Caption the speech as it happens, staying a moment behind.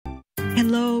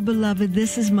Hello, beloved.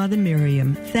 This is Mother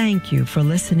Miriam. Thank you for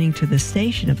listening to the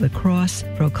Station of the Cross,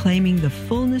 proclaiming the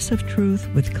fullness of truth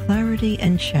with clarity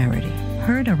and charity.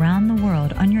 Heard around the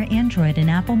world on your Android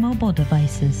and Apple mobile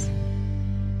devices.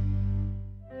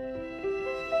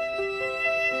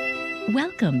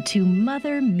 Welcome to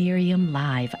Mother Miriam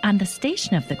Live on the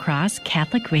Station of the Cross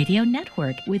Catholic Radio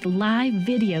Network with live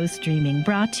video streaming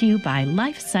brought to you by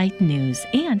LifeSite News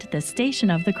and the Station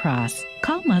of the Cross.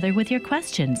 Call Mother with your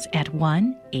questions at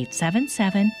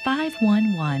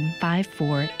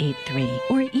 1-877-511-5483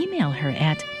 or email her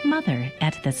at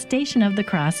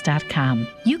mother@thestationofthecross.com.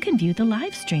 You can view the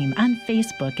live stream on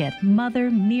Facebook at Mother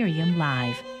Miriam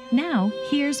Live. Now,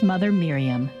 here's Mother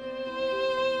Miriam.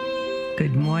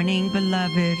 Good morning,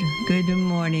 beloved. Good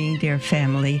morning, dear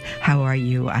family. How are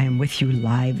you? I am with you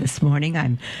live this morning.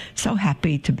 I'm so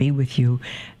happy to be with you.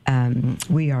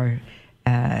 We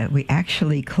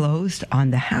actually closed on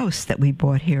the house that we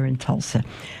bought here in Tulsa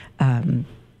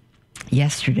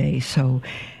yesterday. So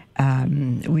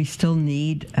we still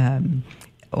need,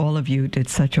 all of you did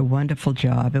such a wonderful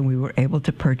job, and we were able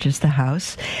to purchase the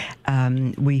house.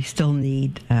 We still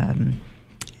need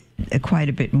quite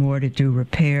a bit more to do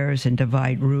repairs and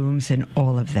divide rooms and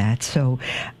all of that. So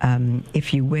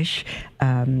if you wish,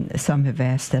 some have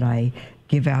asked that I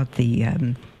give out the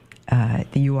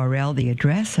URL, the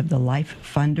address of the Life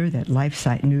Funder that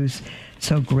LifeSite News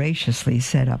so graciously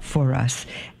set up for us,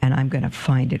 and I'm going to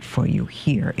find it for you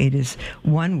here. It is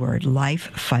one word, Life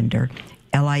Funder,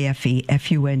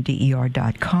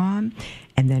 LIFEFUNDER.com,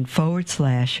 and then /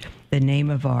 the name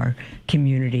of our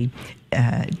community,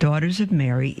 Daughters of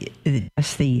Mary,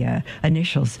 just the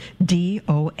initials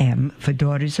DOM for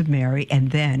Daughters of Mary,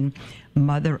 and then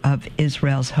Mother of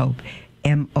Israel's Hope,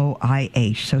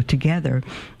 MOIH. So together,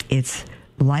 it's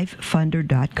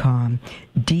lifefunder.com,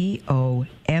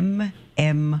 DOMMOIH.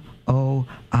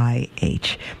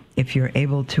 If you're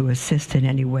able to assist in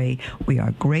any way, we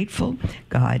are grateful.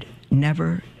 God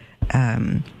never...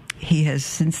 He has,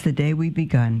 since the day we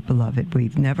begun, beloved,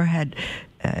 we've never had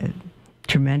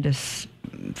tremendous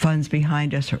funds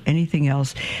behind us or anything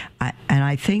else. And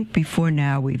I think before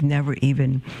now, we've never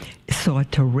even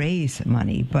sought to raise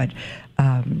money. But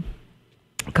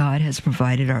God has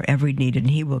provided our every need, and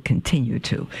He will continue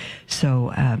to.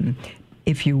 So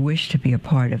if you wish to be a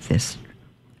part of this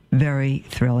very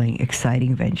thrilling,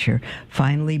 exciting venture,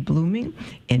 finally blooming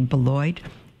in Beloit,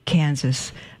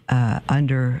 Kansas,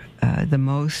 under the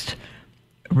most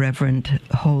Reverend,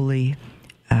 holy,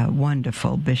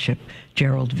 wonderful Bishop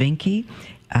Gerald Vinke,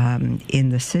 in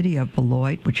the city of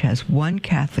Beloit, which has one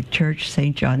Catholic church,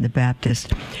 St. John the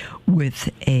Baptist, with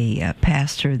a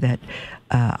pastor that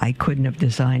I couldn't have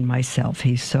designed myself.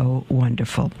 He's so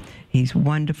wonderful. He's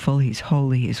wonderful. He's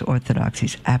holy. He's Orthodox.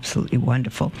 He's absolutely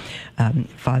wonderful.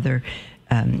 Father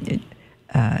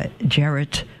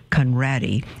Jarrett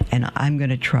Conradi, and I'm going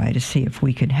to try to see if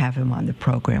we can have him on the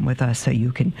program with us so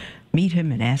you can meet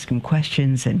him and ask him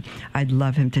questions, and I'd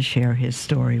love him to share his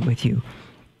story with you.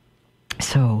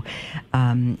 So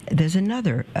there's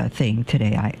another thing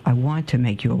today I want to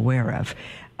make you aware of.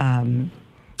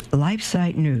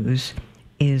 LifeSite News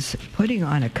is putting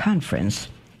on a conference.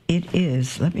 It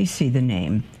is, let me see the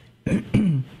name,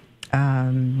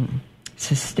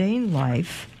 Sustain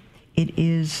Life. It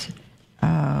is...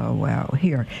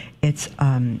 here. It's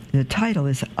the title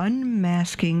is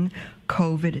Unmasking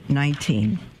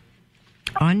COVID-19.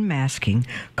 Unmasking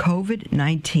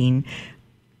COVID-19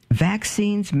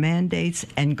 Vaccines, Mandates,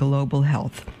 and Global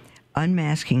Health.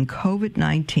 Unmasking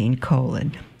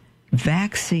COVID-19,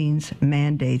 Vaccines,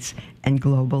 Mandates, and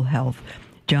Global Health.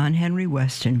 John Henry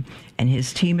Weston and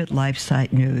his team at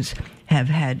LifeSite News have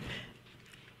had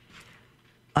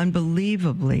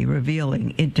unbelievably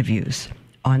revealing interviews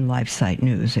on LifeSite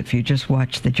News. If you just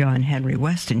watch the John Henry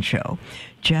Weston show,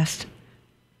 just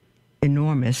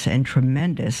enormous and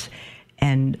tremendous,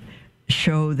 and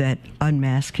show that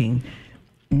unmasking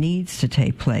needs to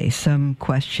take place. Some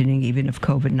questioning even if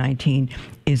COVID-19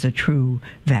 is a true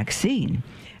vaccine,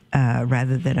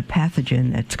 rather than a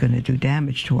pathogen that's going to do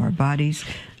damage to our bodies.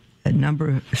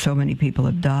 So many people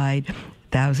have died.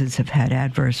 Thousands have had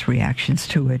adverse reactions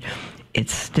to it.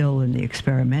 It's still in the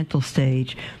experimental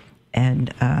stage,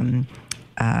 and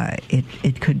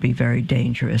it could be very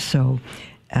dangerous. So,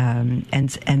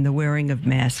 and the wearing of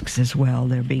masks as well,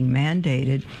 they're being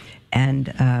mandated,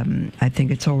 and I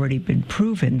think it's already been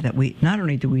proven that we not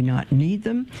only do we not need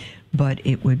them, but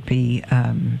it would be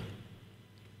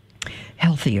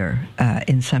healthier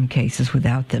in some cases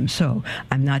without them. So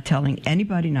I'm not telling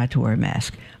anybody not to wear a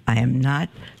mask. I am not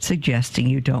suggesting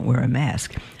you don't wear a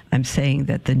mask. I'm saying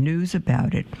that the news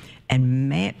about it and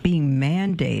being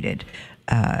mandated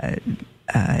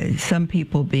some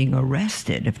people being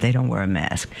arrested if they don't wear a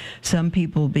mask, some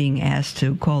people being asked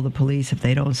to call the police if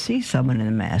they don't see someone in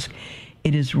a mask.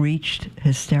 It has reached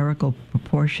hysterical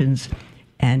proportions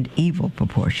and evil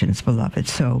proportions, beloved.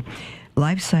 So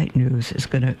LifeSite News is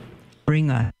going to bring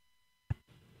us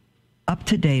up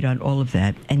to date on all of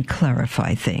that and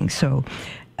clarify things. So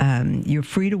you're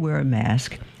free to wear a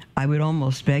mask. I would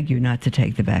almost beg you not to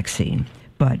take the vaccine,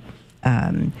 but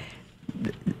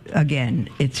again,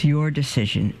 it's your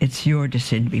decision. It's your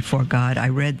decision before God. I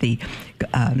read the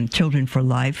Children for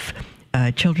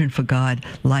God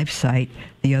Life site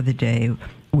the other day,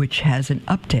 which has an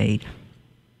update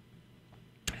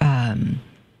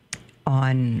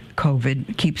on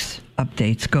COVID, keeps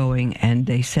updates going, and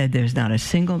they said there's not a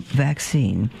single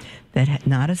vaccine that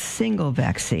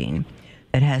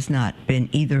has not been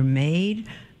either made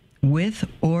with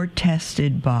or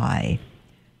tested by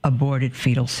aborted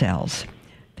fetal cells.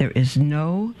 There is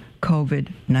no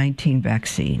COVID-19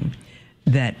 vaccine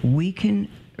that we can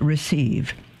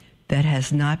receive that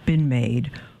has not been made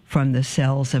from the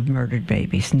cells of murdered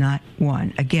babies. Not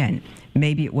one. Again,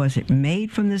 maybe it wasn't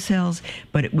made from the cells,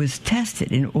 but it was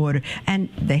tested in order, and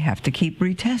they have to keep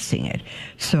retesting it.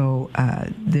 So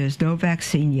there's no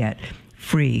vaccine yet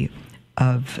free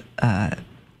of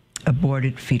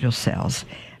aborted fetal cells.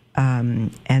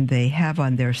 And they have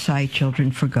on their site, Children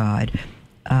for God,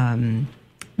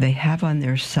 they have on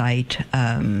their site,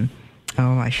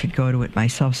 I should go to it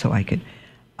myself so I could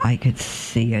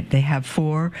see it. They have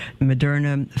 4,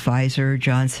 Moderna, Pfizer,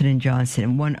 Johnson & Johnson,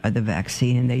 and one other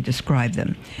vaccine, and they describe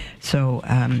them. So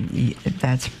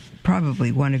that's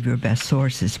probably one of your best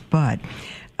sources. But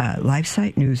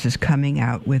LifeSite News is coming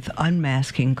out with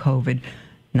Unmasking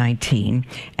COVID-19,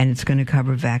 and it's going to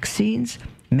cover vaccines,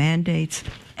 mandates,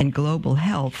 and global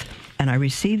health. And I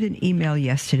received an email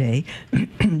yesterday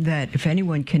that if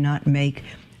anyone cannot make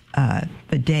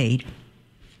the date,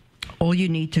 all you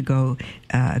need to go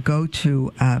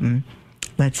to,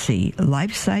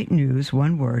 LifeSite News,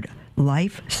 one word,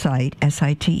 LifeSite,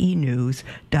 SITE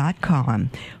news.com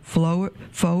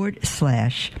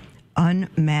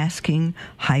 /unmasking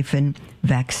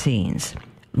 -vaccines.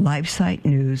 LifeSite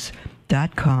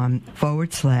news.com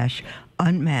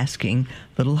 /unmasking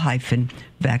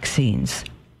 -vaccines.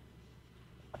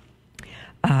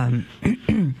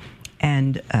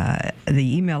 And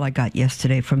the email I got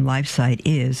yesterday from LifeSite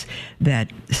is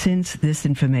that since this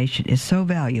information is so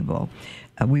valuable,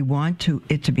 we want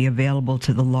it to be available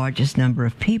to the largest number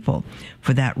of people.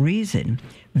 For that reason,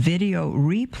 video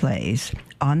replays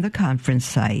on the conference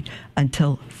site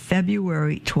until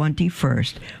February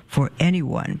 21st for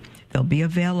anyone. They'll be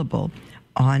available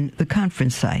on the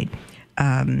conference site.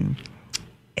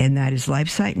 And that is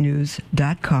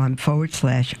lifesitenews.com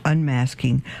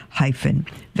 /unmasking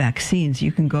 -vaccines.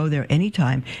 You can go there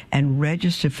anytime and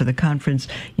register for the conference.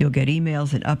 You'll get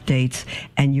emails and updates,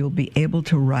 and you'll be able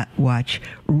to watch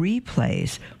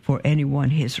replays for anyone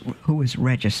who is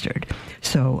registered.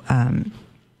 So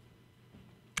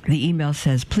the email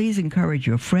says, please encourage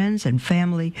your friends and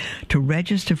family to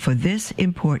register for this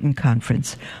important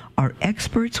conference. Our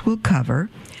experts will cover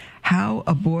how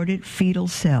aborted fetal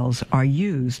cells are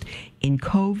used in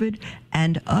COVID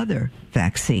and other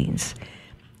vaccines.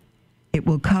 It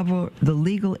will cover the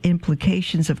legal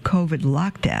implications of COVID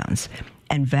lockdowns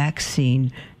and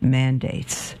vaccine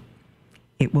mandates.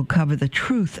 It will cover the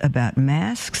truth about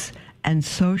masks and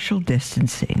social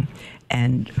distancing,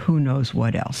 and who knows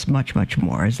what else, much, much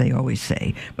more, as they always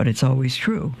say, but it's always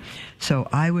true. So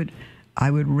I would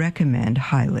recommend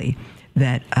highly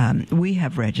that we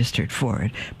have registered for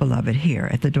it, beloved, here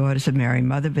at the Daughters of Mary,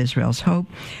 Mother of Israel's Hope,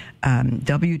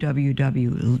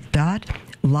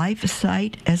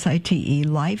 www.lifesite, SITE,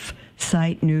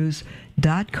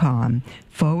 lifesitenews.com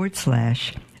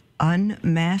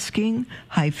 /unmasking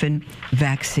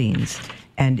 -vaccines.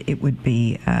 And it would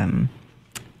be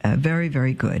very,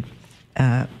 very good.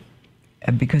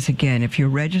 Because again, if you're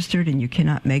registered and you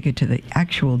cannot make it to the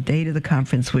actual date of the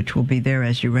conference, which will be there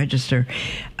as you register,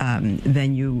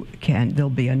 then there'll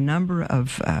be a number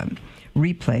of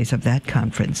replays of that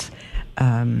conference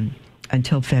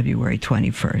until February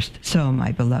 21st. So,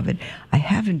 my beloved, I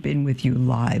haven't been with you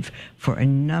live for a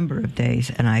number of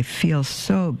days, and I feel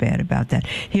so bad about that.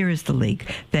 Here is the link.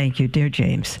 Thank you, dear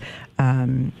James.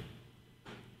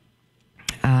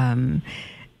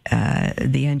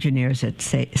 The engineers at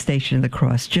Station of the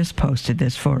Cross just posted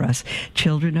this for us.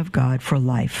 Children of God for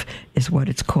Life is what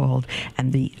it's called,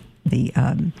 and the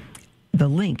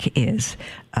link is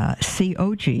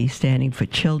COG, standing for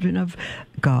Children of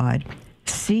God,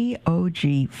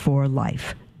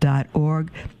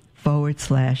 COG4life.org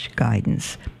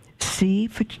 /guidance. C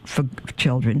for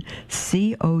children,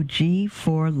 COG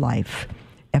for life,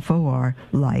 FOR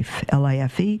life,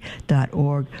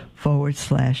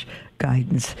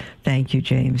 life.org/guidance. Thank you,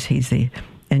 James. He's the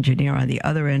engineer on the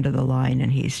other end of the line,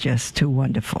 and he's just too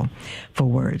wonderful for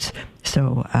words.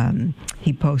 So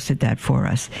he posted that for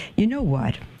us. You know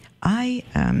what?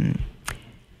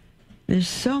 There's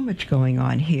so much going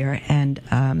on here, and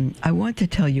I want to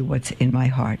tell you what's in my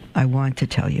heart. I want to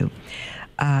tell you,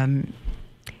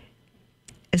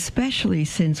 especially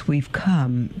since we've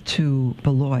come to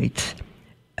Beloit,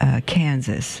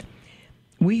 Kansas.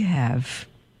 We have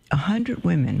 100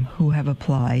 women who have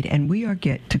applied, and we are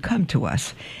to come to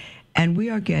us, and we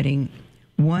are getting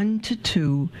 1 to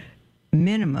 2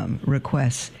 minimum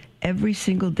requests every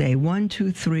single day. 1,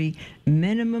 2, 3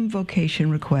 minimum vocation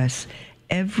requests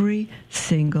every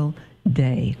single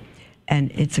day.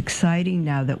 And it's exciting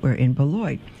now that we're in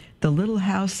Beloit. The little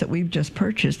house that we've just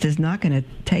purchased is not going to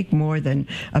take more than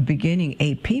a beginning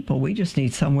 8 people. We just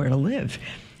need somewhere to live.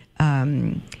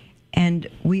 And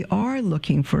we are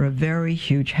looking for a very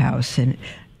huge house, and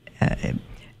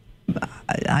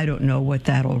I don't know what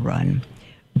that'll run,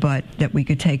 but that we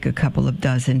could take a couple of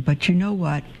dozen. But you know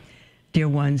what, dear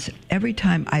ones, every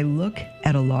time I look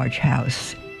at a large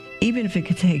house, even if it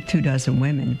could take 2 dozen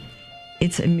women,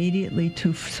 it's immediately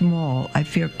too small. I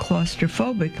feel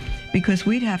claustrophobic because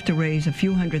we'd have to raise a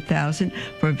few $100,000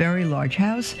 for a very large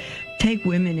house, take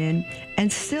women in,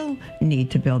 and still need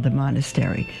to build a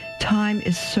monastery. Time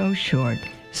is so short.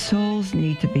 Souls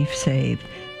need to be saved.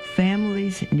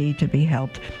 Families need to be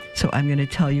helped. So I'm going to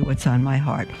tell you what's on my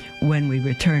heart when we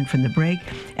return from the break,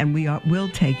 and we'll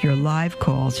take your live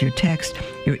calls, your text,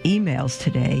 your emails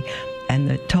today. And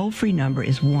the toll-free number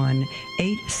is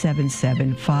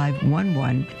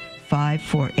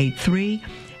 1-877-511-5483,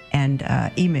 and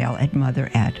email at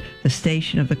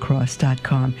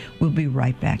mother@thestationofthecross.com. We'll be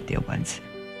right back, dear ones.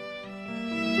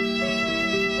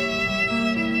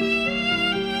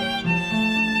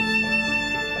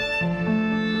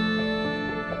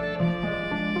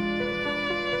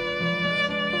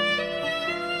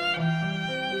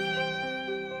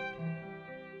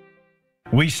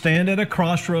 We stand at a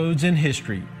crossroads in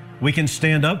history. We can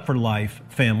stand up for life,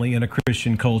 family, and a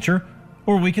Christian culture,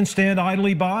 or we can stand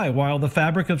idly by while the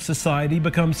fabric of society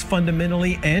becomes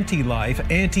fundamentally anti-life,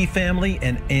 anti-family,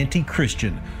 and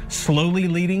anti-Christian, slowly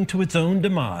leading to its own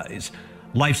demise.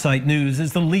 LifeSite News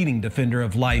is the leading defender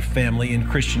of life, family, and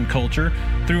Christian culture.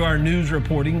 Through our news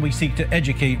reporting, we seek to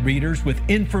educate readers with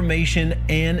information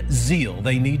and zeal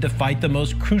they need to fight the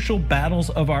most crucial battles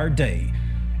of our day.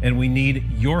 And we need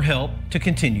your help to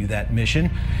continue that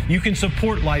mission. You can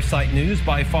support LifeSite News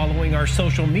by following our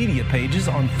social media pages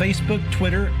on Facebook,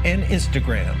 Twitter, and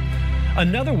Instagram.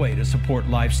 Another way to support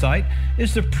LifeSite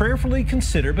is to prayerfully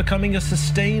consider becoming a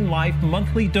Sustain Life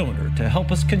monthly donor to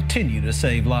help us continue to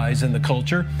save lives in the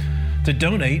culture. To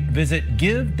donate, visit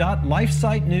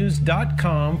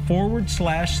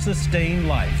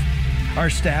give.lifesitenews.com/sustainlife. Our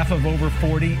staff of over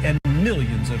 40 and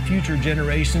millions of future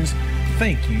generations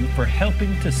thank you for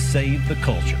helping to save the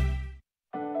culture.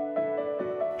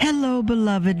 Hello,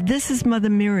 beloved. This is Mother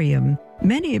Miriam.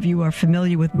 Many of you are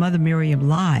familiar with Mother Miriam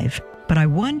Live, but I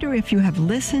wonder if you have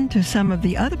listened to some of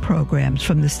the other programs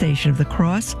from the Station of the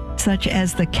Cross, such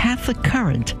as the Catholic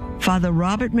Current. Father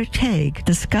Robert McTague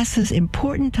discusses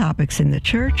important topics in the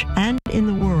church and in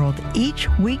the world each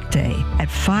weekday at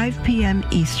 5 p.m.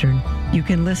 Eastern. You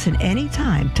can listen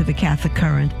anytime to the Catholic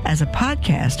Current as a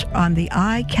podcast on the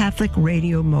iCatholic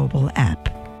Radio mobile app.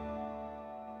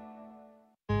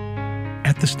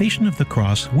 At the Station of the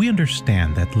Cross, we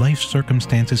understand that life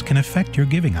circumstances can affect your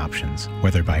giving options,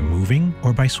 whether by moving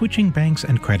or by switching banks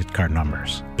and credit card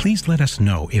numbers. Please let us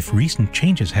know if recent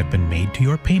changes have been made to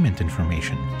your payment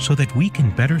information so that we can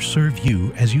better serve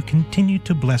you as you continue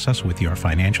to bless us with your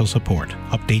financial support.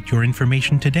 Update your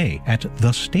information today at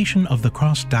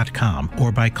thestationofthecross.com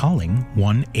or by calling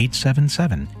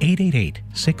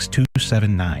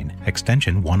 1-877-888-6279,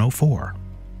 extension 104.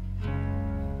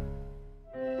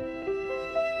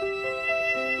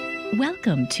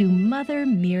 Welcome to Mother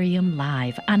Miriam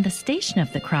Live on the Station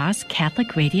of the Cross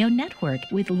Catholic Radio Network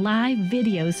with live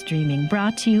video streaming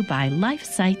brought to you by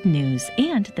LifeSite News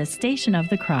and the Station of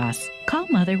the Cross. Call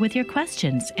Mother with your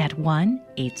questions at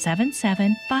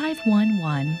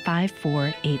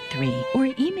 1-877-511-5483 or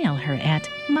email her at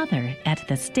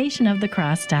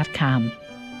mother@thestationofthecross.com.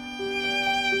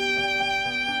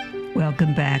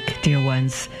 Welcome back, dear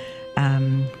ones,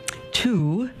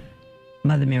 to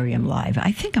Mother Miriam Live.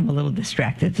 I think I'm a little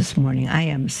distracted this morning. I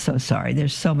am so sorry.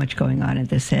 There's so much going on at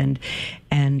this end,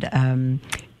 and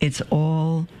it's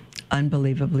all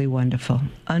unbelievably wonderful.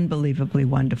 Unbelievably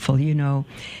wonderful. You know,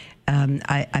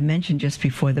 I mentioned just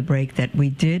before the break that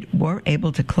were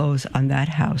able to close on that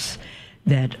house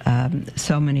that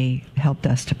so many helped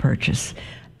us to purchase.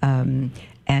 And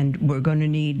we're going to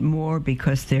need more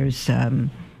because there's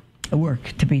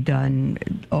work to be done.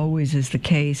 Always is the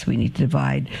case. We need to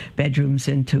divide bedrooms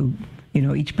into,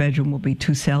 each bedroom will be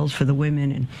 2 cells for the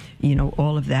women and,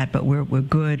 all of that. But we're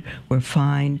good. We're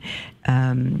fine.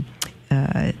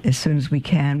 As soon as we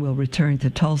can, we'll return to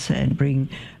Tulsa and bring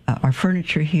our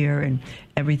furniture here, and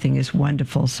everything is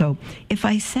wonderful. So if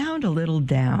I sound a little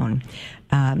down,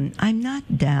 I'm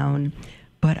not down,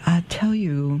 but I'll tell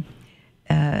you,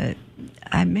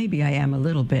 maybe I am a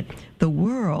little bit. The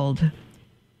world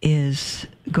is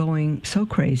going so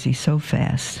crazy, so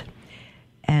fast.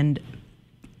 And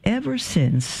ever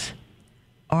since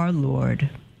our Lord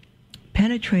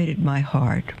penetrated my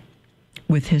heart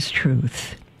with his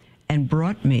truth and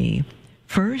brought me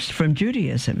first from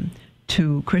Judaism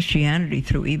to Christianity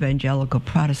through evangelical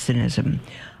Protestantism,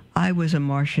 I was a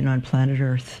Martian on planet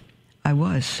Earth. I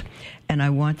was. And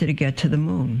I wanted to get to the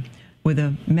moon with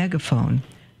a megaphone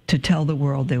to tell the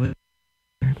world there was,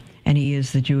 and he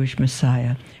is the Jewish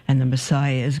Messiah, and the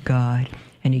Messiah is God,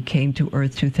 and he came to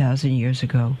earth 2,000 years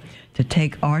ago to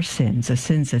take our sins, the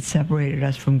sins that separated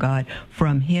us from God,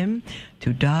 from him,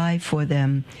 to die for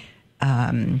them,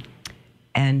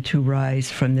 and to rise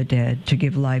from the dead, to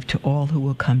give life to all who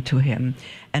will come to him.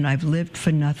 And I've lived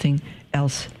for nothing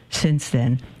else since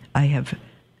then. I have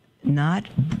not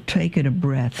taken a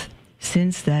breath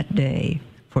since that day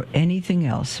for anything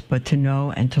else but to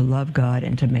know and to love God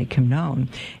and to make him known.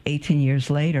 18 years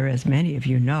later, as many of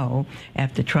you know,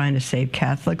 after trying to save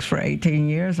Catholics for 18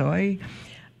 years, I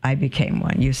became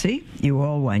one. You see, you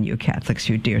all won, you Catholics,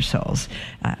 you dear souls.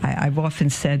 I've often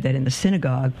said that in the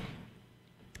synagogue,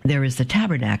 there is the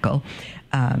tabernacle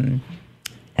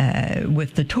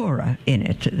with the Torah in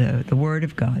it, the Word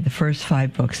of God, the first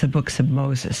 5 books, the books of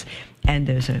Moses. And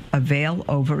there's a veil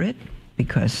over it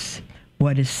because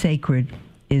what is sacred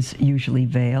is usually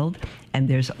veiled. And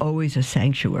there's always a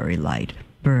sanctuary light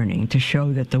burning to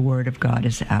show that the Word of God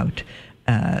is out,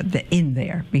 in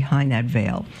there, behind that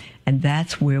veil. And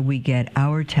that's where we get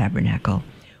our tabernacle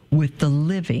with the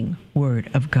living Word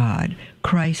of God,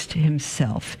 Christ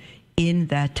himself, in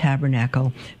that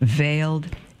tabernacle, veiled,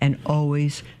 and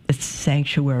always the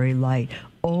sanctuary light,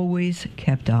 always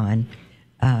kept on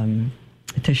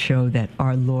to show that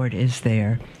our Lord is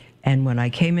there. And when I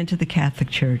came into the Catholic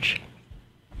Church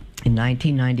in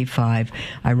 1995,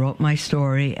 I wrote my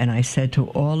story, and I said to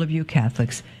all of you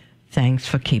Catholics, thanks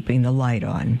for keeping the light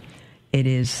on. It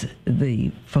is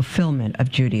the fulfillment of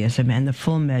Judaism and the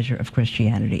full measure of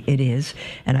Christianity. It is,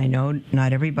 and I know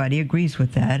not everybody agrees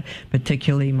with that,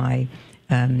 particularly my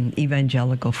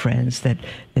evangelical friends, that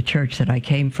the church that I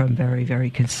came from, very,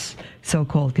 very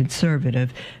so-called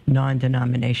conservative,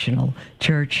 non-denominational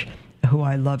church, who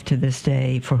I love to this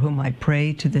day, for whom I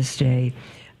pray to this day.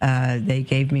 They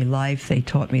gave me life. They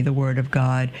taught me the Word of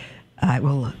God. I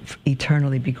will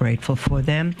eternally be grateful for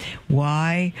them.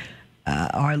 Why?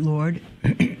 Our Lord,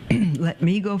 let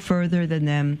me go further than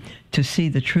them to see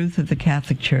the truth of the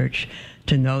Catholic Church,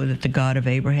 to know that the God of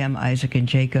Abraham, Isaac, and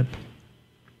Jacob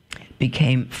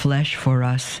became flesh for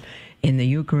us in the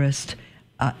Eucharist.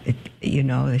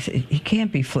 He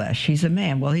can't be flesh. He's a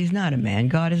man. Well, he's not a man.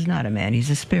 God is not a man.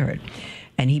 He's a spirit.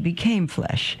 And he became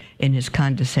flesh in his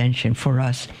condescension for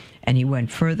us, and he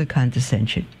went further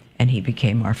condescension, and he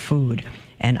became our food.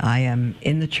 And I am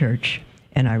in the church,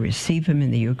 and I receive him in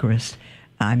the Eucharist.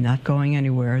 I'm not going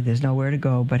anywhere. There's nowhere to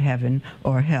go but heaven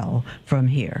or hell from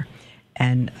here.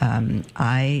 And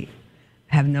I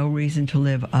have no reason to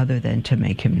live other than to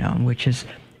make him known, which is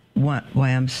why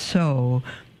I'm so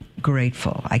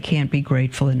grateful. I can't be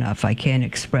grateful enough. I can't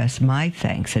express my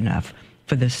thanks enough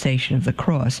for the Station of the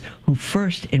Cross, who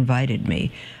first invited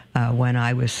me when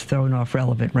I was thrown off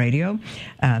Relevant Radio,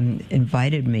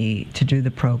 invited me to do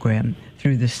the program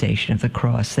through the Station of the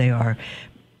Cross. They are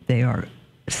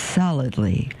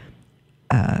solidly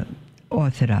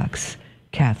Orthodox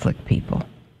Catholic people.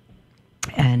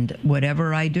 And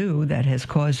whatever I do that has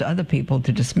caused other people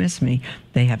to dismiss me,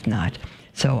 they have not.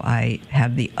 So I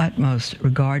have the utmost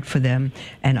regard for them,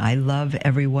 and I love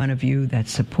every one of you that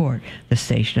support the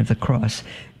Station of the Cross,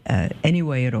 any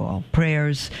way at all.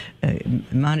 Prayers,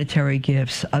 monetary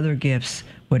gifts, other gifts,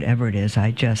 whatever it is.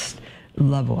 I just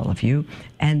love all of you.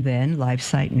 And then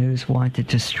LifeSite News wanted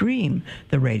to stream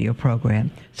the radio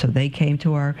program, so they came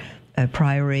to our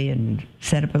priory and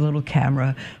set up a little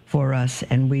camera for us,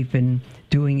 and we've been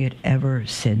doing it ever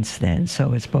since then.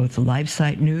 So it's both the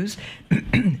LifeSite News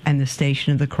and the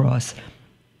Station of the Cross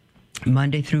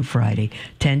Monday through Friday,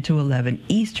 10 to 11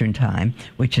 Eastern Time,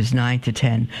 which is 9 to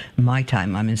 10 my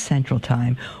time. I'm in Central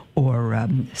Time, or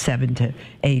 7 to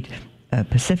 8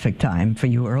 Pacific Time for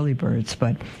you early birds.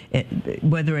 But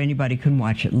whether anybody can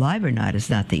watch it live or not is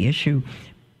not the issue.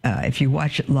 If you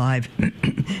watch it live,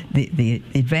 the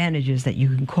advantage is that you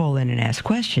can call in and ask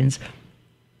questions.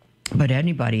 But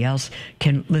anybody else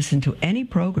can listen to any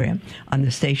program on the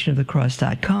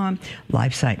stationofthecross.com,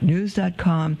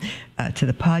 lifesitenews.com, to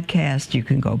the podcast. You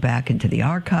can go back into the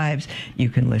archives. You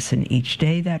can listen each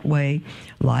day that way,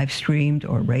 live streamed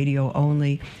or radio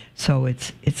only. So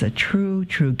it's a true,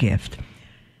 true gift.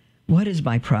 What is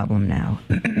my problem now?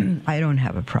 I don't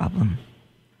have a problem.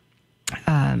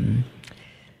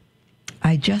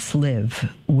 I just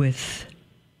live with...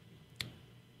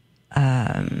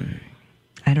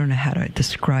 I don't know how to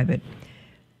describe it,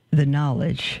 the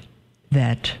knowledge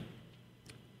that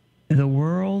the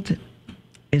world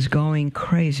is going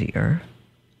crazier,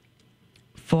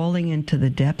 falling into the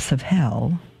depths of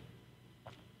hell,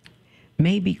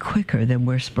 maybe quicker than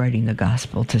we're spreading the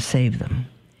gospel to save them.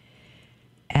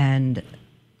 And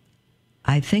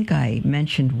I think I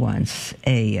mentioned once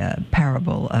a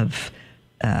parable of,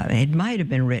 it might have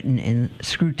been written in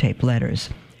screw tape letters.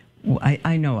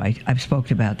 I know I've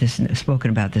spoken about this in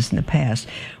the past,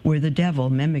 where the devil,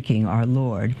 mimicking our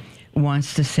Lord,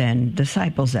 wants to send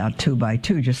disciples out 2 by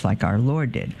 2, just like our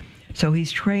Lord did. So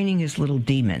he's training his little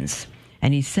demons,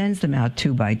 and he sends them out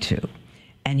 2 by 2,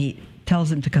 and he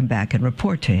tells them to come back and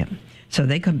report to him. So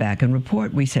they come back and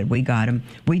report. We said, we got him.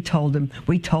 We told him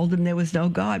there was no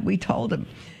God. We told him.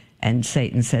 And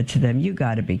Satan said to them, you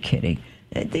got to be kidding.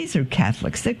 These are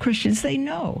Catholics. They're Christians. They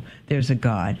know there's a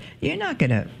God. You're not going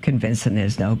to convince them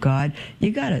there's no God.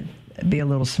 You got to be a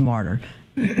little smarter.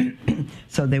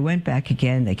 So they went back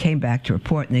again. They came back to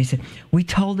report, and they said, we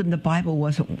told them the Bible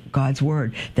wasn't God's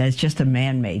word, that it's just a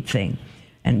man-made thing.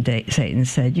 And Satan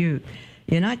said, you're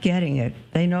not getting it.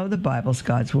 They know the Bible's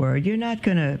God's word. You're not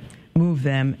going to move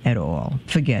them at all.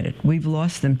 Forget it. We've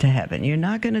lost them to heaven. You're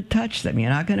not going to touch them. You're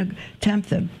not going to tempt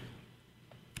them.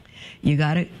 You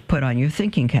got to put on your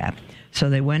thinking cap. So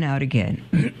they went out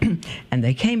again, and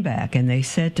they came back, and they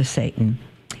said to Satan,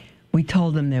 we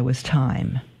told them there was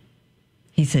time.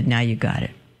 He said, now you got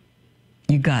it.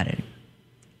 You got it.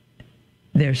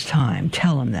 There's time.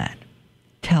 Tell them that.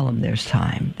 Tell them there's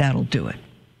time. That'll do it.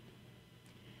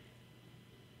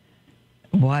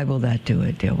 Why will that do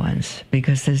it, dear ones?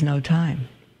 Because there's no time.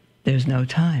 There's no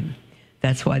time.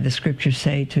 That's why the scriptures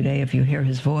say today, if you hear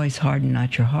his voice, harden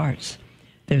not your hearts.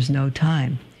 There's no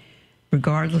time.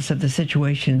 Regardless of the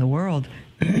situation in the world,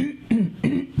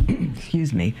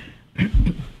 excuse me,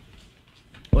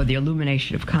 or the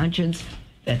illumination of conscience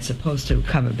that's supposed to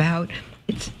come about,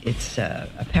 it's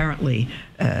apparently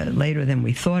later than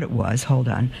we thought it was. Hold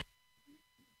on.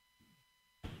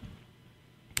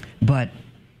 But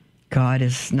God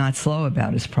is not slow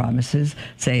about his promises,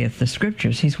 saith the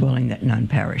scriptures. He's willing that none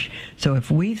perish. So if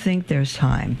we think there's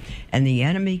time, and the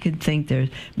enemy can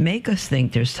make us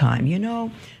think there's time. You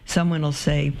know, someone will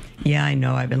say, yeah, I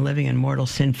know, I've been living in mortal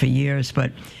sin for years,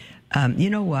 but you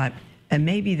know what? And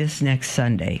maybe this next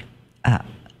Sunday,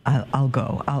 I'll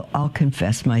go. I'll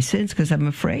confess my sins because I'm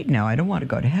afraid now. I don't want to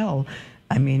go to hell.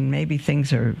 I mean, maybe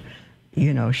things are,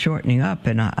 shortening up,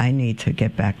 and I need to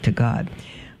get back to God.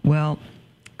 Well,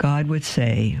 God would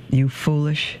say, you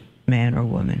foolish man or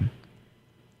woman.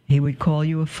 He would call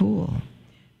you a fool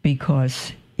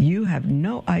because you have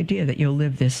no idea that you'll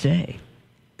live this day,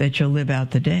 that you'll live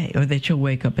out the day, or that you'll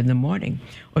wake up in the morning,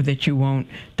 or that you won't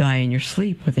die in your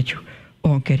sleep, or that you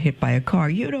won't get hit by a car.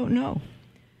 You don't know.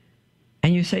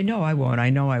 And you say, no, I won't. I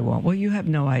know I won't. Well, you have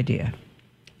no idea.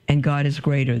 And God is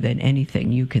greater than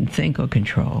anything you can think or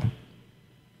control.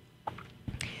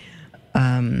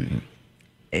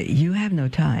 You have no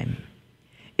time.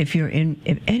 If you're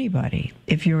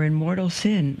in mortal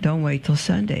sin, don't wait till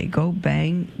Sunday. Go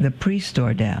bang the priest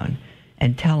door down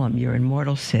and tell him you're in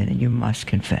mortal sin and you must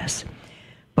confess.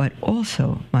 But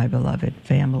also, my beloved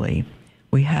family,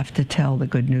 we have to tell the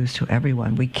good news to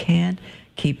everyone. We can't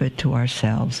keep it to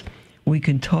ourselves. We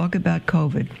can talk about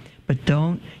COVID, but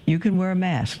you can wear a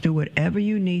mask, do whatever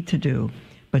you need to do,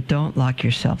 but don't lock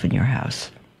yourself in your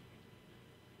house.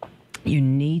 You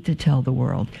need to tell the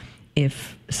world.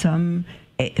 If some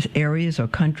areas or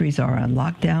countries are on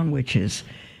lockdown, which is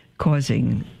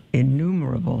causing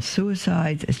innumerable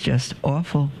suicides, it's just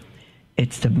awful.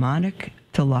 It's demonic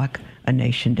to lock a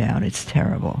nation down. It's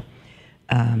terrible.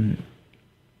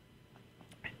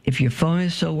 If your phone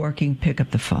is still working, pick up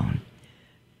the phone.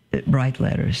 Write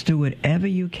letters. Do whatever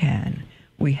you can.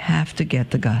 We have to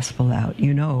get the gospel out.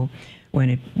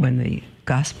 when the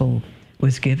gospel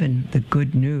was given the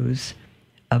good news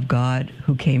of God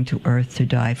who came to earth to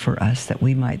die for us that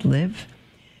we might live.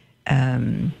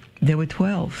 There were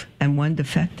 12 and one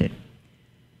defected.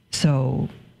 So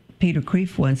Peter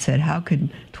Kreeft once said, how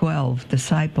could 12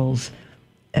 disciples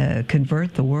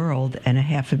convert the world and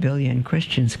 500 million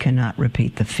Christians cannot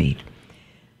repeat the feat?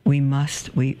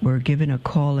 We're given a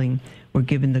calling, we're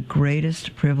given the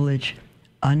greatest privilege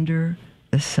under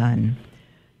the sun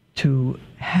to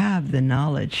have the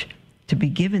knowledge, to be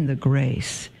given the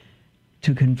grace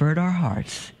to convert our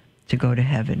hearts to go to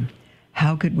heaven.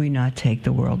 How could we not take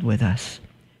the world with us?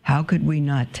 How could we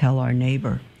not tell our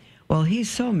neighbor, well, he's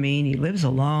so mean, he lives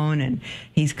alone and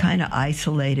he's kind of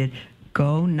isolated.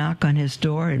 Go knock on his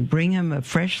door and bring him a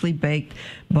freshly baked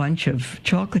bunch of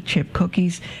chocolate chip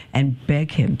cookies and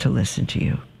beg him to listen to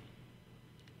you.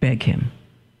 Beg him.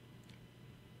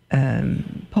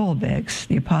 Paul begs.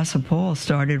 The Apostle Paul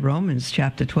started Romans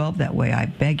chapter 12 that way. I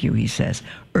beg you, he says,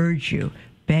 urge you,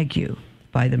 beg you,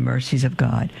 by the mercies of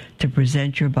God, to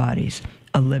present your bodies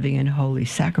a living and holy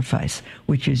sacrifice,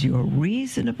 which is your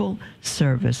reasonable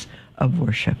service of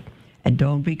worship. And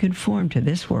don't be conformed to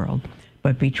this world,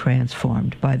 but be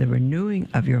transformed by the renewing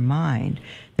of your mind,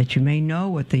 that you may know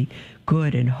what the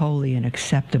good and holy and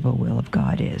acceptable will of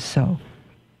God is. So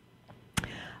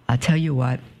I'll tell you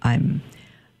what, I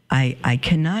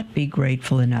cannot be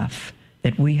grateful enough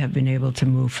that we have been able to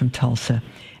move from Tulsa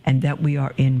and that we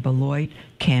are in Beloit,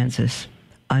 Kansas,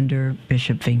 under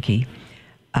Bishop Vinke.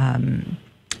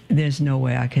 There's no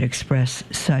way I could express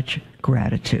such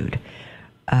gratitude.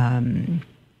 And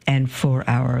for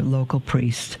our local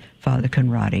priest, Father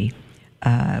Conradi.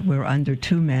 We're under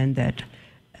two men that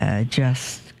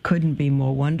just couldn't be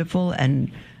more wonderful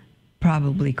and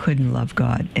probably couldn't love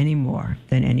God any more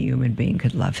than any human being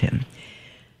could love him.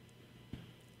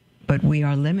 But we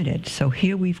are limited. So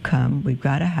here we've come, we've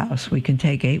got a house, we can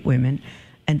take 8 women,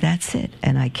 and that's it.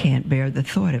 And I can't bear the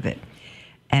thought of it.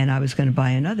 And I was going to buy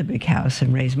another big house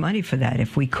and raise money for that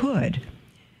if we could,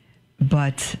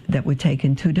 but that would take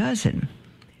in 2 dozen.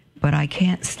 But I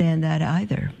can't stand that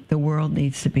either. The world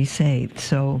needs to be saved.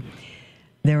 So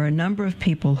there are a number of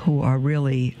people who are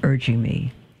really urging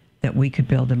me that we could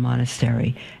build a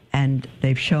monastery. And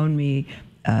they've shown me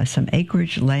some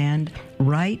acreage land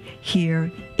right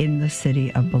here in the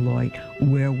city of Beloit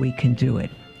where we can do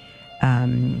it.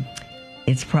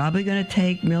 It's probably going to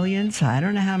take millions. I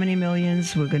don't know how many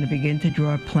millions. We're going to begin to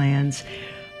draw plans.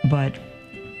 But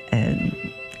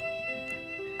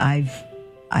I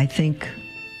think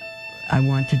I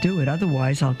want to do it.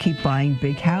 Otherwise, I'll keep buying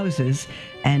big houses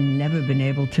and never been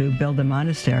able to build a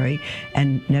monastery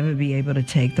and never be able to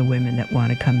take the women that want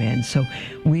to come in. So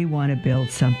we want to build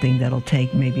something that'll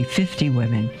take maybe 50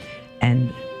 women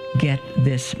and get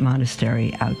this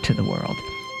monastery out to the world.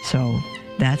 So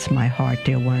that's my heart,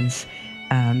 dear ones.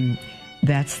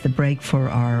 That's the break for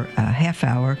our half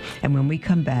hour. And when we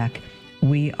come back,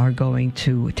 we are going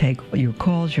to take your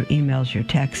calls, your emails, your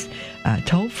texts,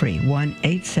 toll free,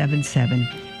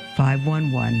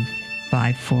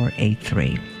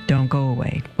 1-877-511-5483. Don't go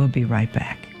away. We'll be right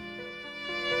back.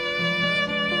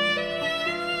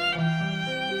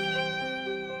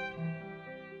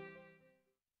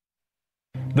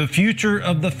 The future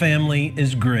of the family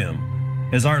is grim.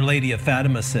 As Our Lady of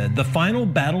Fatima said, the final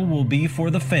battle will be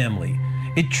for the family.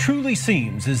 It truly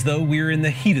seems as though we're in the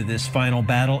heat of this final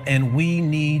battle and we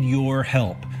need your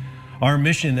help. Our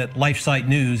mission at LifeSite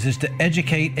News is to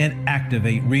educate and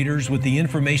activate readers with the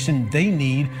information they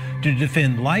need to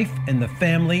defend life and the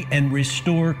family and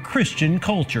restore Christian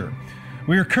culture.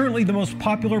 We are currently the most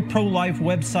popular pro-life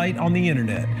website on the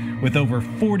internet with over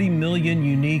 40 million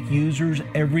unique users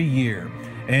every year.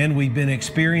 And we've been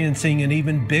experiencing an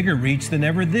even bigger reach than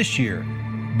ever this year.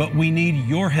 But we need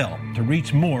your help to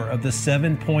reach more of the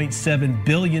 7.7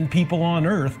 billion people on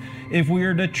Earth if we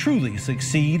are to truly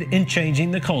succeed in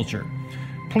changing the culture.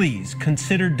 Please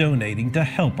consider donating to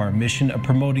help our mission of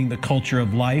promoting the culture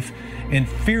of life and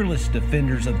fearless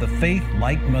defenders of the faith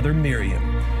like Mother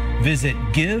Miriam. Visit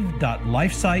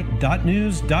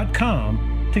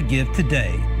give.lifesite.news.com to give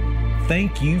today.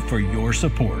 Thank you for your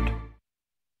support.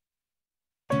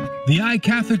 The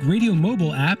iCatholic Radio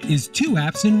mobile app is 2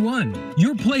 apps in 1.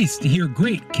 Your place to hear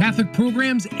great Catholic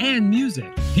programs and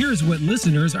music. Here's what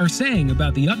listeners are saying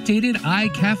about the updated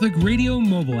iCatholic Radio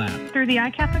mobile app. Through the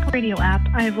iCatholic Radio app,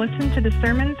 I have listened to the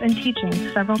sermons and teachings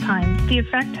several times. The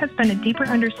effect has been a deeper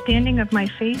understanding of my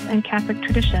faith and Catholic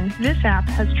tradition. This app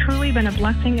has truly been a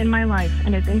blessing in my life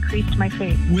and has increased my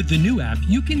faith. With the new app,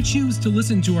 you can choose to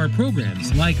listen to our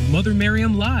programs like Mother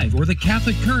Miriam Live or The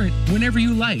Catholic Current whenever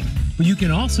you like. But you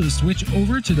can also switch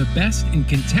over to the best in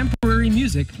contemporary music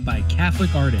music by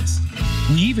Catholic artists.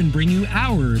 We even bring you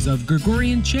hours of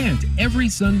Gregorian chant every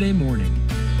Sunday morning.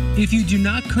 If you do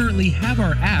not currently have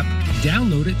our app,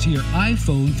 download it to your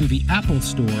iPhone through the Apple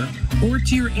Store or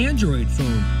to your Android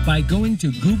phone by going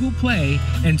to Google Play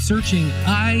and searching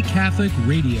iCatholic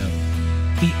Radio.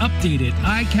 The updated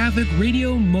iCatholic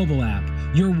Radio mobile app,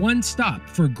 your one stop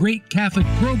for great Catholic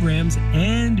programs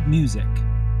and music.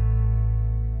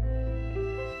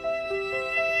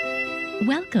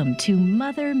 Welcome to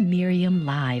Mother Miriam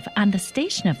Live on the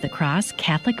Station of the Cross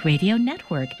Catholic Radio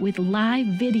Network with live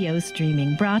video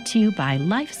streaming brought to you by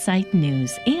LifeSite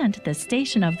News and the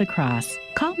Station of the Cross.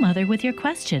 Call Mother with your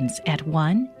questions at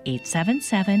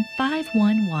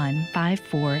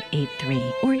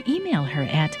 1-877-511-5483 or email her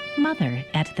at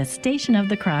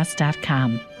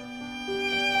mother@thestationofthecross.com.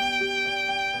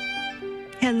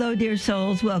 Hello, dear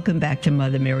souls. Welcome back to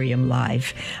Mother Miriam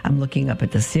Live. I'm looking up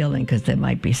at the ceiling because there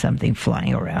might be something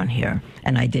flying around here,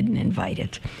 and I didn't invite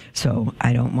it. So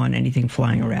I don't want anything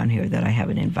flying around here that I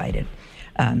haven't invited.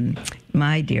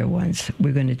 My dear ones,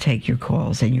 we're going to take your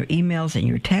calls and your emails and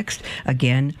your text.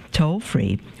 Again, toll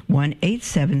free,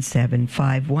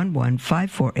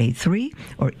 1-877-511-5483,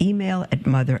 or email at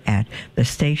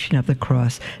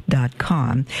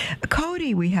mother@thestationofthecross.com.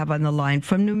 Cody, we have on the line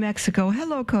from New Mexico.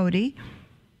 Hello, Cody.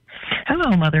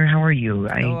 Hello, Mother. How are you?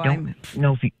 I don't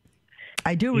know if you...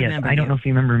 I do remember I don't know if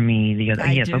you remember me the other...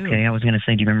 Yes, do. Okay. I was going to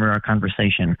say, do you remember our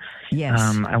conversation? Yes.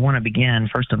 I want to begin,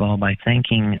 first of all, by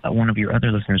thanking one of your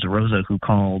other listeners, Rosa, who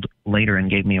called later and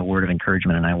gave me a word of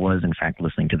encouragement, and I was, in fact,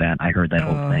 listening to that. I heard that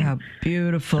whole thing. Oh, how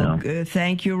beautiful. So,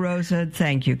 thank you, Rosa.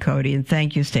 Thank you, Cody. And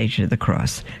thank you, Station of the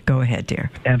Cross. Go ahead,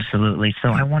 dear. Absolutely. So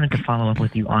I wanted to follow up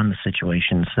with you on the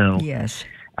situation. So, yes.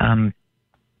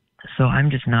 So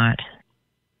I'm just not...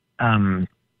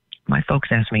 my folks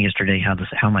asked me yesterday how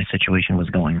my situation was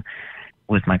going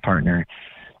with my partner,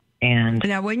 and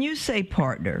now when you say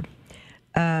partner,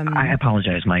 I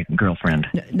apologize, my girlfriend.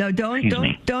 No,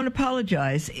 don't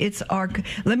apologize. It's our.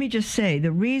 Let me just say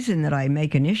the reason that I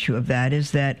make an issue of that is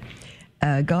that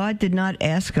God did not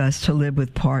ask us to live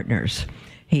with partners.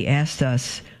 He asked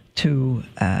us to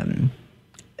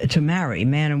marry,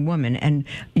 man and woman, and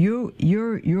your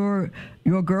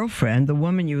girlfriend, the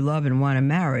woman you love and want to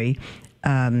marry.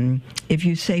 If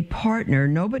you say partner,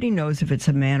 nobody knows if it's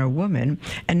a man or woman,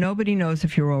 and nobody knows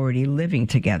if you're already living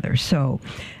together. So,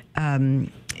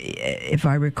 if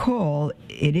I recall,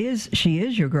 she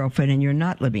is your girlfriend, and you're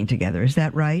not living together. Is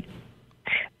that right?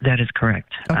 That is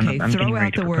correct. Okay, I'm throw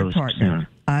out the word partner. Soon.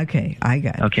 Okay, I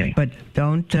got it. Okay. But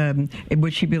don't,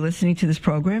 would she be listening to this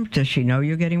program? Does she know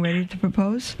you're getting ready to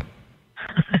propose?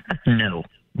 No.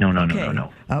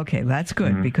 Okay, that's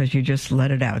good, because you just let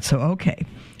it out. So, okay.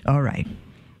 All right.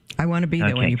 I want to be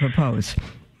there when you propose.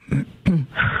 I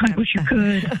wish you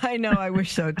could. I know, I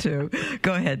wish so too.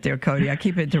 Go ahead, dear Cody. I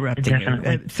keep interrupting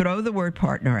Definitely. you. Throw the word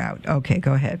partner out. Okay,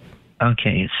 go ahead.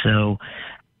 Okay, so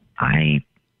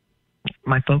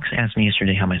my folks asked me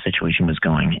yesterday how my situation was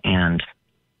going, and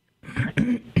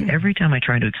every time I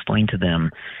try to explain to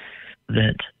them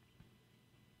that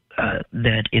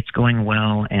it's going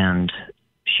well, and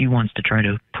she wants to try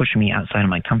to push me outside of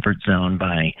my comfort zone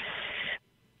by,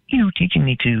 teaching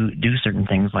me to do certain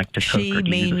things like to cook or to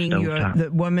use a stovetop.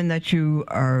 The woman that you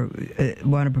are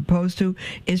want to propose to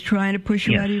is trying to push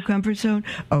you out of your comfort zone?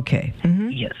 Okay. Mm-hmm.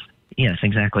 Yes,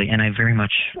 exactly. And I very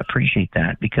much appreciate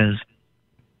that because,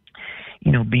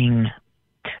 being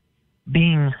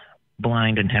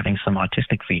blind and having some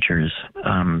autistic features,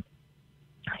 I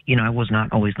was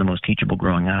not always the most teachable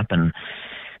growing up, and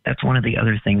that's one of the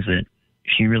other things that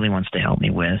she really wants to help me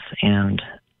with. And,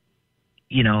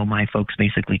 my folks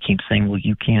basically keep saying, well,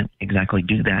 you can't exactly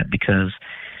do that because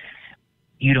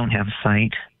you don't have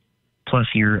sight. Plus,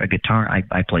 you're a guitar.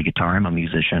 I play guitar. I'm a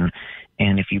musician.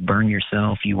 And if you burn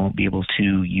yourself, you won't be able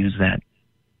to use that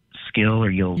skill, or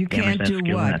you'll damage that skill. You can't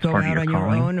do what? Go out on your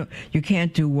own? You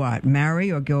can't do what?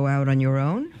 Marry or go out on your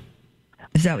own?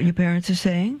 Is that what your parents are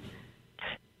saying?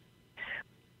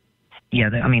 Yeah,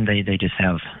 they just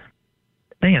have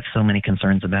so many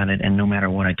concerns about it, and no matter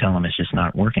what I tell them, it's just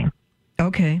not working.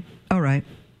 Okay, all right.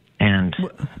 And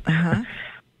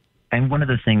and one of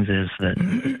the things is that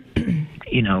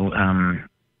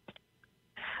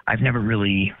I've never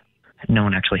really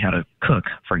known actually how to cook,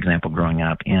 for example, growing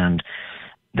up, and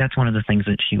that's one of the things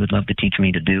that she would love to teach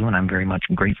me to do, and I'm very much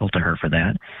grateful to her for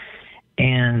that.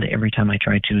 And every time I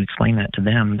try to explain that to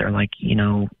them, they're like, you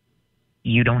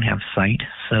don't have sight,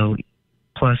 so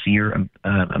plus you're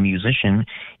a musician.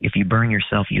 If you burn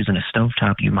yourself using a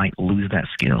stovetop, you might lose that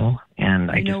skill.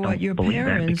 And I just don't believe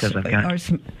that because I've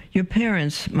got... Your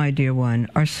parents, my dear one,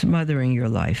 are smothering your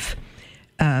life.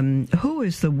 who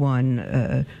is the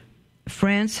one?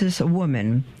 Frances, a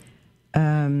woman.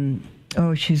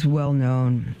 She's well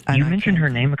known. You mentioned her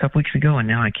name a couple weeks ago, and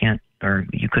now I can't, or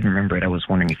you couldn't remember it. I was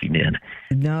wondering if you did.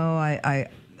 No,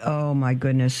 oh my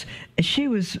goodness. She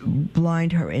was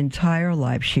blind her entire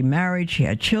life. She married, she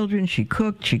had children, she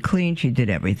cooked, she cleaned, she did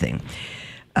everything.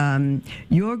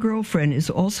 Your girlfriend is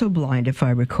also blind, if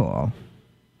I recall.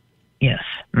 Yes.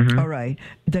 Mm-hmm. All right.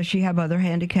 Does she have other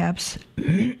handicaps?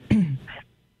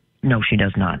 No, she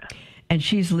does not. And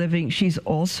she's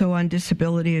also on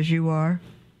disability as you are?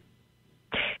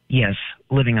 Yes,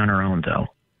 living on her own, though.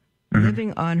 Mm-hmm.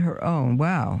 Living on her own.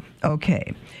 Wow.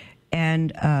 Okay.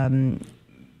 And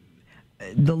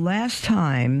the last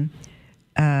time,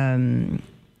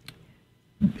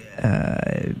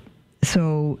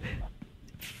 so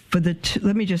for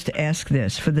let me just ask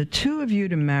this. For the two of you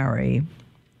to marry,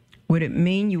 would it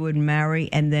mean you would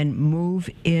marry and then move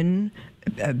in?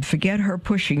 Forget her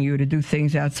pushing you to do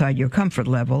things outside your comfort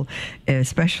level,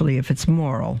 especially if it's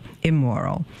immoral.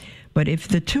 But if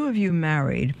the two of you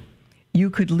married, you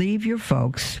could leave your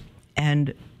folks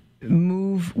and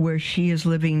move where she is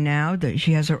living now, that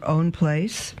she has her own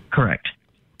place? Correct.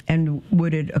 And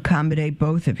would it accommodate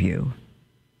both of you?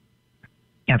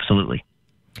 Absolutely.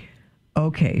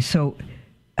 Okay, so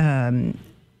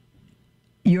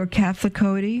you're Catholic,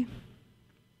 Cody?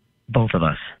 Both of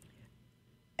us.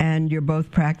 And you're both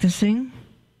practicing?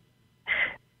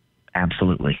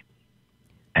 Absolutely.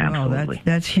 Absolutely. Oh,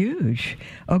 that's huge.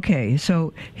 Okay,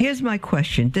 so here's my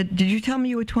question. Did you tell me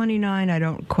you were 29? I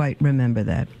don't quite remember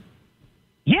that.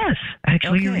 Yes,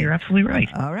 actually, okay. You're absolutely right.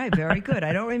 All right, very good.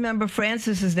 I don't remember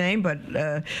Francis's name, but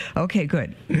okay,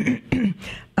 good.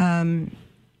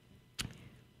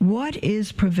 What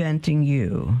is preventing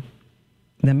you?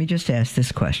 Let me just ask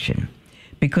this question.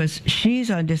 Because she's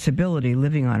on disability,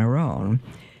 living on her own,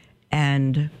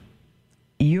 and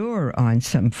you're on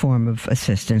some form of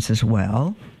assistance as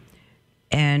well.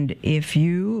 And if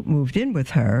you moved in with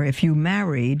her, if you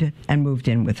married and moved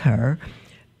in with her,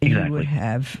 exactly, you would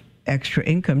have extra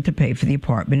income to pay for the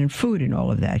apartment and food and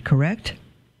all of that, correct?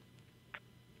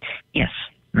 Yes.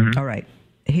 Mm-hmm. All right.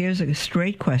 Here's a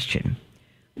straight question.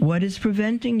 What is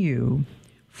preventing you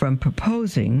from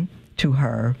proposing to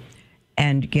her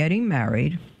and getting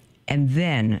married and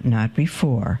then, not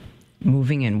before,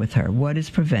 moving in with her? What is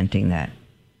preventing that?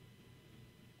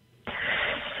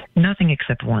 Nothing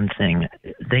except one thing.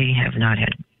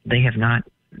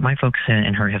 My folks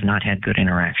and her have not had good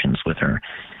interactions with her.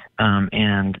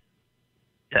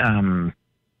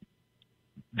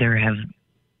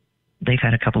 They've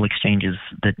had a couple exchanges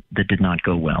that did not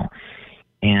go well.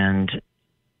 And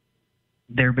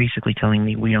they're basically telling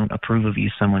me, we don't approve of you,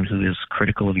 someone who is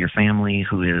critical of your family,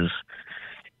 who is,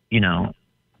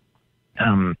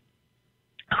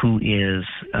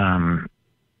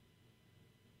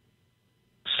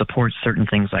 supports certain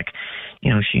things like,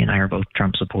 she and I are both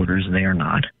Trump supporters. They are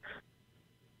not.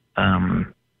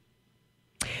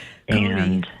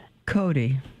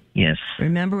 Cody. Yes.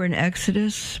 Remember in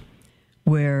Exodus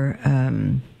where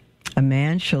a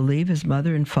man shall leave his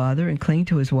mother and father and cling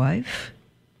to his wife?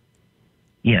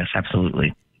 Yes,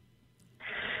 absolutely.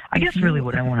 I guess really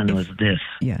what I want to know is this.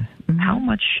 Yeah. Mm-hmm. How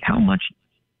much,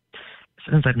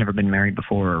 since I've never been married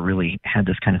before or really had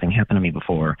this kind of thing happen to me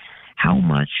before, how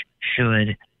much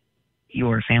should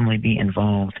your family be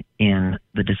involved in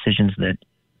the decisions that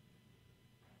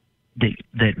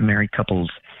married couples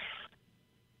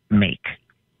make?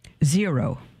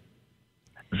 Zero.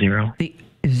 Zero?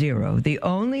 Zero. The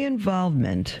only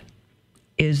involvement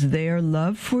is their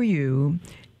love for you.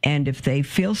 And if they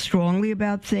feel strongly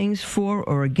about things for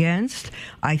or against,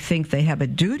 I think they have a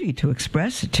duty to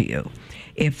express it to you.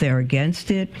 If they're against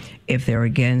it, if they're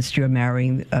against your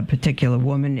marrying a particular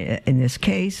woman in this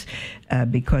case,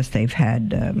 because they've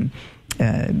had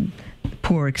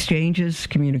poor exchanges,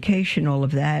 communication, all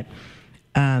of that,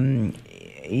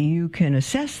 you can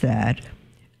assess that,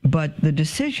 but the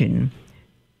decision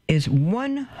is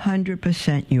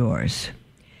 100% yours.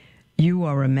 You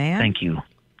are a man. Thank you.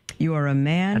 You are a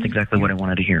man. That's exactly what I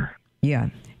wanted to hear. Yeah.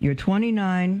 You're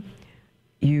 29.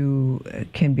 You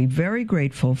can be very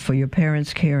grateful for your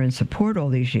parents' care and support all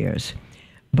these years.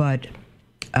 But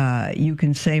you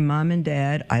can say, Mom and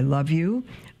Dad, I love you.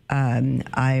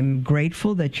 I'm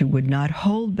grateful that you would not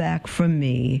hold back from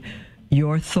me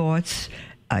your thoughts,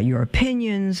 your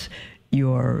opinions,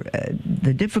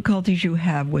 the difficulties you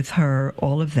have with her,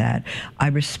 all of that. I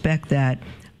respect that.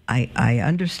 I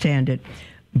understand it.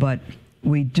 But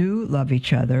we do love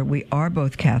each other. We are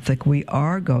both Catholic. We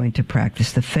are going to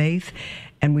practice the faith,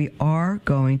 and we are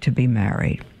going to be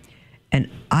married. And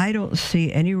I don't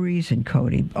see any reason,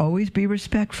 Cody. Always be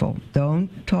respectful.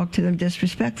 Don't talk to them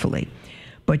disrespectfully.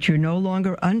 But you're no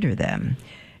longer under them.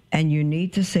 And you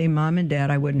need to say, Mom and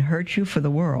Dad, I wouldn't hurt you for the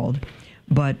world,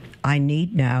 but I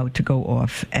need now to go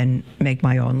off and make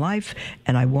my own life,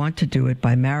 and I want to do it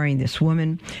by marrying this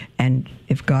woman and,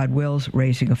 if God wills,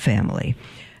 raising a family.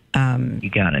 You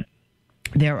got it.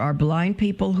 There are blind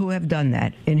people who have done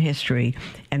that in history,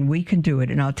 and we can do it.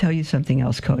 And I'll tell you something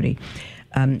else, Cody.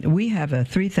 We have a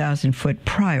 3,000-foot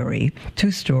priory,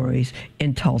 2 stories,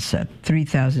 in Tulsa,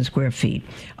 3,000 square feet,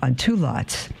 on 2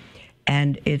 lots.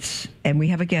 And we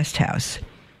have a guest house.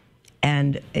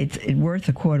 And it's worth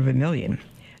 $250,000.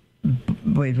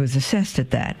 It was assessed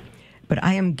at that. But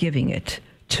I am giving it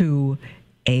to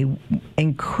an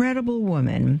incredible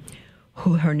woman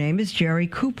who, her name is Jerry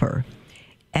Cooper.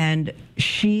 And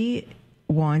she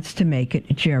wants to make it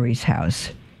Jerry's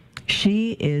house.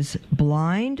 She is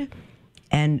blind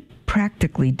and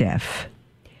practically deaf.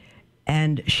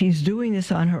 And she's doing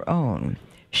this on her own.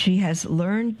 She has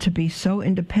learned to be so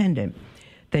independent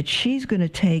that she's going to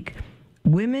take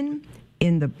women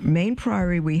in the main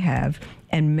priory we have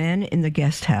and men in the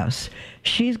guest house.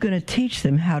 She's going to teach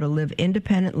them how to live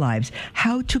independent lives,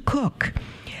 how to cook,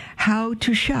 how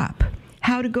to shop,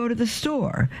 how to go to the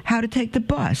store, how to take the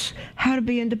bus, how to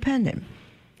be independent.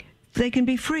 They can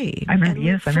be free. I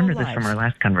remember this from our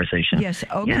last conversation. Yes,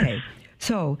 okay. Yes.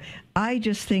 So I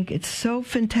just think it's so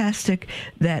fantastic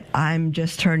that I'm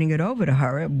just turning it over to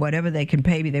her. Whatever they can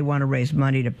pay me, they want to raise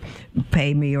money to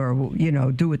pay me or,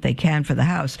 do what they can for the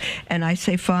house. And I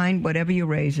say, fine, whatever you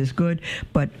raise is good,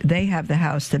 but they have the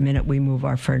house the minute we move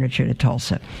our furniture to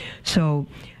Tulsa. So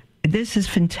this is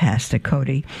fantastic,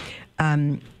 Cody.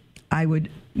 I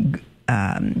would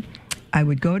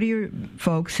go to your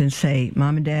folks and say,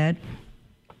 Mom and Dad,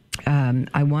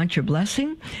 I want your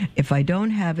blessing. If I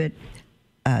don't have it,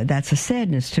 that's a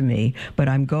sadness to me, but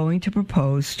I'm going to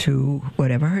propose to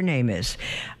whatever her name is.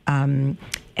 And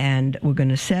we're going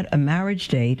to set a marriage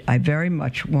date. I very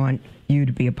much want you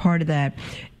to be a part of that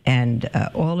and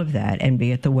all of that and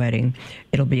be at the wedding.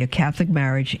 It'll be a Catholic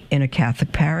marriage in a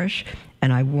Catholic parish,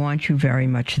 and I want you very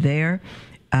much there.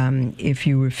 If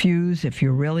you refuse, if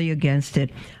you're really against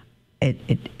it,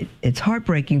 it's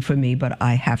heartbreaking for me, but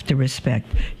I have to respect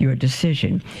your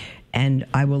decision. And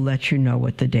I will let you know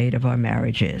what the date of our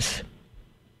marriage is.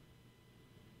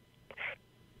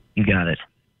 You got it.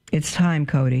 It's time,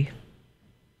 Cody.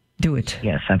 Do it.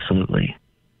 Yes, absolutely.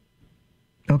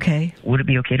 Okay? Would it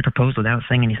be okay to propose without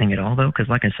saying anything at all, though? Because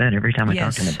like I said, every time I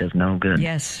talk to him, it does no good.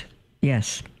 Yes.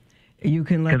 You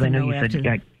can let them know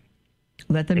after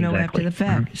let them know after the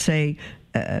fact. Mm-hmm. Say,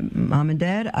 Mom and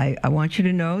Dad, I want you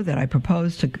to know that I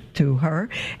proposed to her,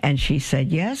 and she said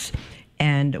yes.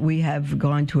 And we have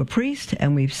gone to a priest,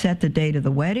 and we've set the date of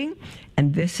the wedding,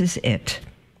 and this is it.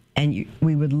 And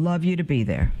we would love you to be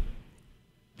there.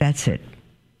 That's it.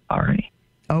 All right.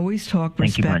 Always talk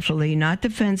respectfully, not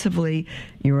defensively.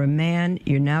 You're a man.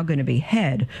 You're now going to be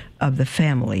head of the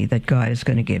family that God is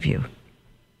going to give you.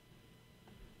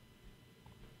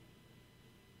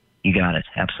 You got it.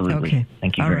 Absolutely. Okay.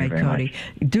 Thank you very Cody. much. All right,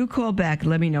 Cody. Do call back.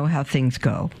 Let me know how things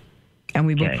go. And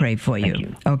we will pray for you. Thank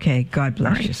you. Okay. God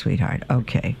bless you, sweetheart.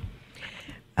 Okay.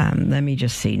 Let me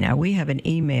just see. Now, we have an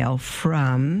email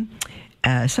from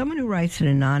someone who writes it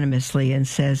anonymously and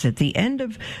says, at the end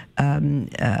of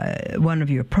one of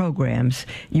your programs,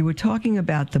 you were talking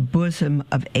about the bosom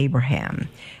of Abraham.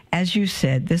 As you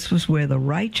said, this was where the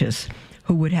righteous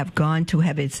who would have gone to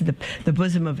heaven. It's the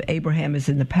bosom of Abraham is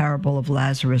in the parable of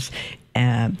Lazarus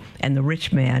and the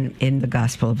rich man in the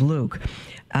Gospel of Luke.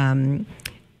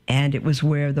 And it was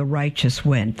where the righteous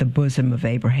went, the bosom of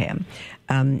Abraham.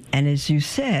 And as you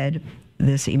said,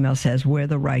 this email says, where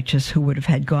the righteous who would have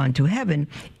had gone to heaven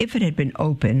if it had been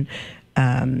open,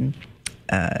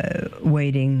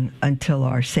 waiting until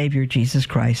our Savior Jesus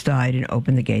Christ died and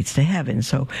opened the gates to heaven.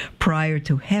 So prior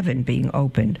to heaven being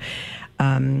opened.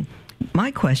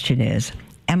 My question is,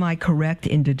 am I correct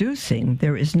in deducing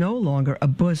there is no longer a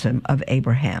bosom of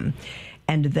Abraham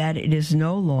and that it is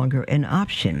no longer an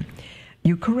option?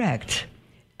 You're correct.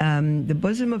 The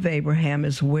bosom of Abraham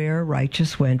is where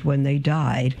righteous went when they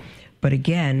died. But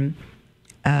again,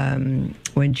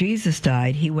 when Jesus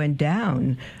died, he went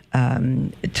down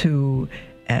to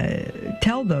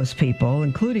tell those people,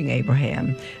 including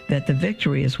Abraham, that the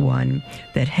victory is won,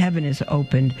 that heaven is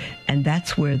opened, and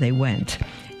that's where they went.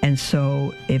 And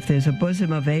so if there's a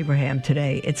bosom of Abraham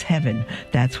today, it's heaven.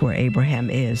 That's where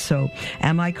Abraham is. So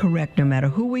am I correct? No matter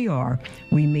who we are,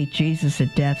 we meet Jesus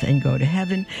at death and go to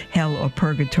heaven, hell, or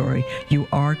purgatory. You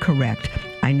are correct.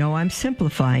 I know I'm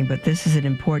simplifying, but this is an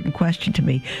important question to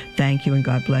me. Thank you, and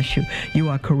God bless you. You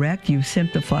are correct. You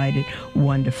simplified it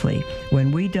wonderfully.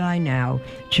 When we die now,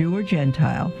 Jew or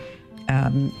Gentile,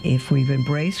 if we've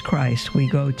embraced Christ, we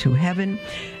go to heaven,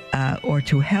 or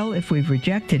to hell if we've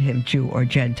rejected him, Jew or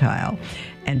Gentile,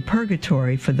 and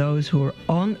purgatory for those who are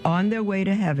on their way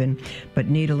to heaven but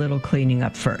need a little cleaning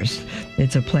up first.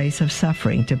 It's a place of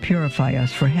suffering to purify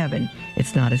us for heaven.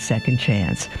 It's not a second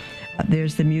chance.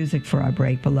 There's the music for our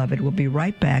break, beloved. We'll be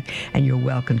right back, and you're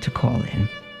welcome to call in.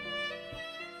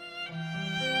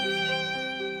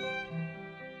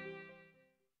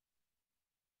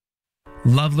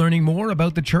 Love learning more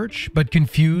about the church, but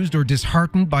confused or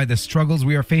disheartened by the struggles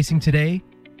we are facing today?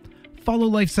 Follow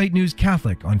LifeSite News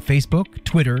Catholic on Facebook,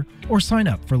 Twitter, or sign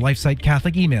up for LifeSite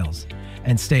Catholic emails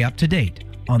and stay up to date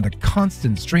on the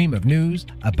constant stream of news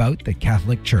about the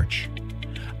Catholic Church.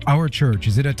 Our church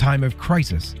is in a time of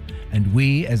crisis, and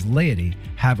we as laity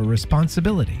have a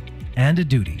responsibility and a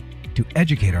duty to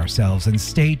educate ourselves and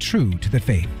stay true to the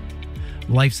faith.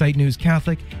 LifeSite News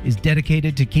Catholic is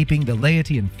dedicated to keeping the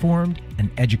laity informed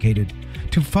and educated.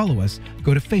 To follow us,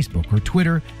 go to Facebook or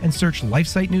Twitter and search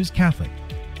LifeSite News Catholic.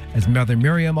 As Mother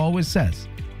Miriam always says,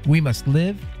 we must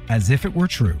live as if it were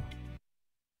true.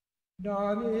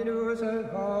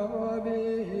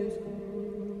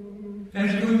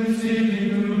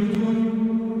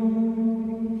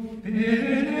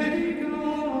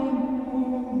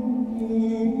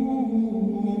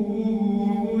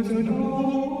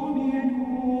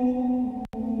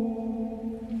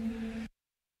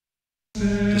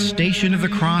 The Station of the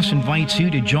Cross invites you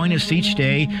to join us each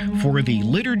day for the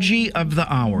Liturgy of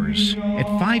the Hours at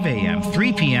 5 a.m.,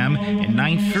 3 p.m., and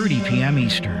 9:30 p.m.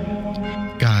 Eastern.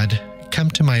 God, come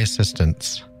to my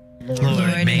assistance.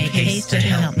 Lord, make haste to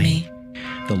help me.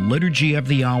 The Liturgy of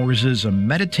the Hours is a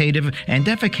meditative and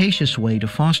efficacious way to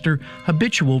foster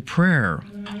habitual prayer.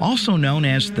 Also known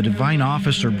as the Divine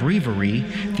Office or Breviary,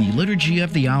 the Liturgy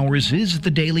of the Hours is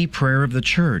the daily prayer of the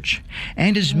Church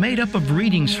and is made up of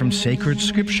readings from sacred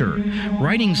scripture,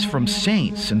 writings from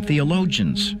saints and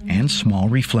theologians, and small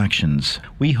reflections.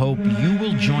 We hope you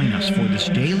will join us for this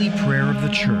daily prayer of the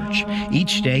Church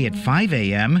each day at 5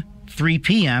 a.m., 3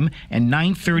 p.m., and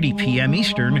 9:30 p.m.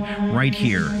 Eastern, right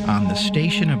here on the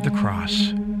Station of the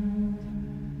Cross.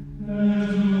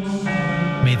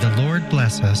 May the Lord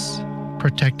bless us,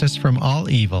 protect us from all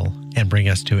evil, and bring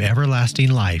us to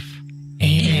everlasting life.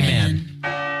 Amen.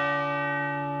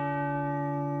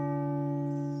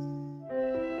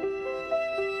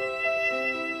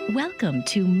 Welcome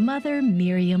to Mother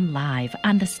Miriam Live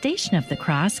on the Station of the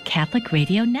Cross Catholic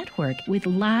Radio Network with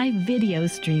live video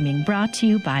streaming brought to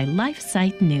you by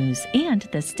LifeSite News and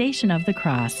the Station of the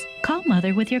Cross. Call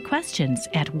Mother with your questions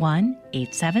at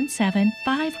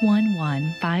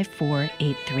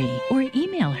 1-877-511-5483 or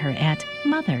email her at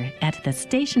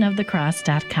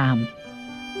mother@thestationofthecross.com.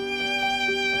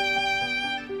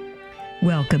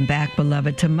 Welcome back,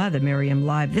 beloved, to Mother Miriam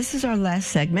Live. This is our last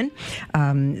segment.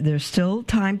 There's still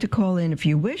time to call in if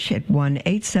you wish at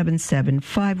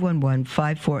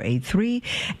 1-877-511-5483.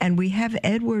 And we have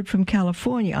Edward from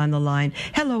California on the line.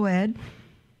 Hello, Ed.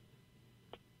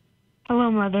 Hello,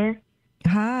 Mother.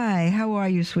 Hi. How are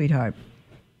you, sweetheart?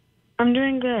 I'm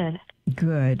doing good.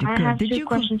 Good. I have two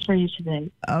questions for you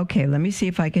today. Okay, let me see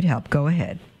if I could help. Go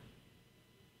ahead.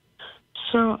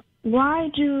 So, why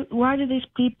do these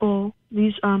people who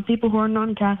are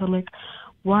non-Catholic,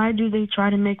 why do they try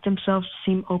to make themselves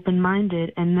seem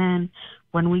open-minded, and then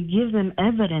when we give them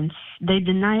evidence, they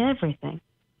deny everything?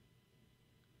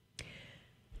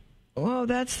 Well,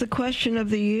 that's the question of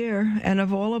the year and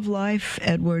of all of life,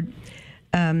 Edward.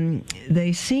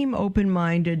 They seem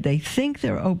open-minded. They think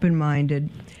they're open-minded,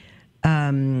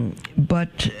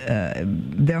 but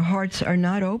their hearts are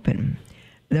not open.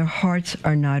 Their hearts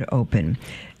are not open.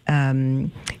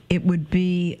 It would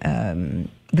be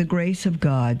the grace of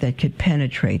God that could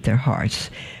penetrate their hearts.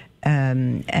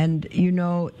 And, you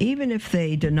know, even if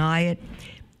they deny it,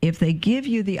 if they give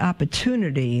you the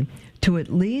opportunity to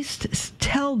at least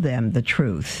tell them the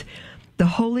truth, the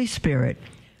Holy Spirit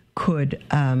could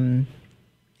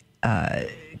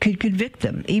convict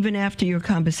them. Even after your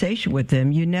conversation with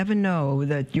them, you never know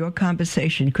that your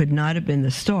conversation could not have been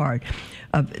the start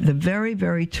of the very,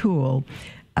 very tool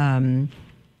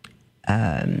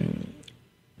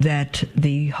that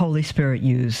the Holy Spirit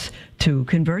used to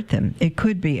convert them. It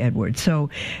could be, Edward. So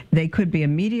they could be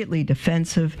immediately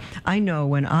defensive. I know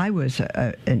when I was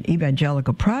an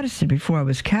evangelical Protestant before I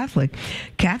was Catholic,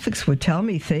 Catholics would tell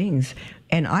me things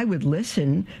and I would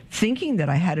listen thinking that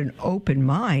I had an open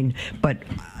mind, but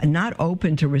not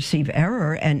open to receive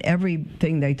error, and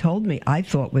everything they told me I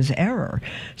thought was error.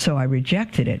 So I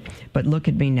rejected it. But look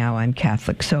at me now, I'm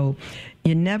Catholic. So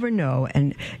you never know,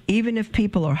 and even if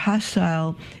people are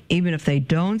hostile, even if they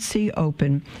don't seem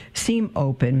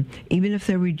open, even if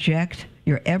they reject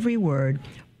your every word,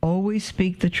 always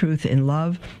speak the truth in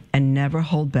love and never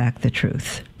hold back the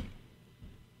truth.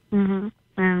 Mm-hmm.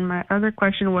 And my other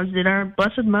question was, did our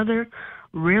Blessed Mother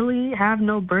really have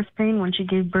no birth pain when she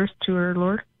gave birth to her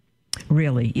Lord?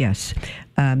 Really, yes.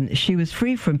 She was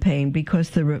free from pain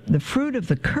because the fruit of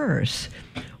the curse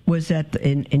was that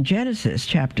in Genesis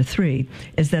chapter 3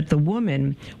 is that the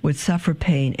woman would suffer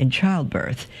pain in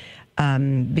childbirth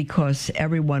because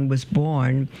everyone was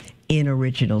born in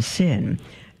original sin,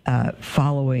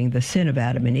 following the sin of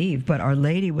Adam and Eve. But Our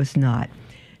Lady was not.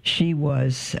 She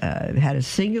was had a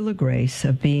singular grace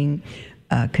of being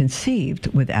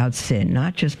conceived without sin,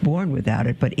 not just born without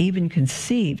it, but even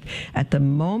conceived at the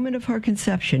moment of her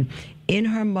conception in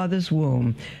her mother's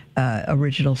womb.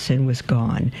 Original sin was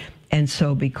gone. And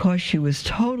so because she was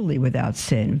totally without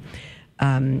sin,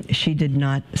 she did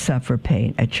not suffer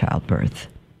pain at childbirth.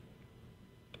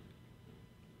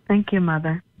 Thank you,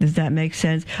 Mother. Does that make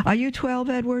sense? Are you 12,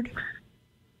 Edward?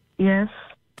 Yes.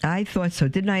 I thought so.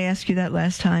 Didn't I ask you that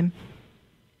last time?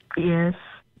 Yes.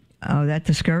 Oh, that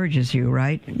discourages you,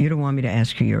 right? You don't want me to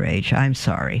ask you your age. I'm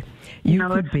sorry.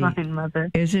 No, it's fine, Mother.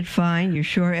 Is it fine? You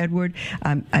sure, Edward?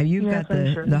 You've yes,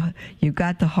 got you've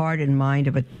got the heart and mind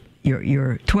of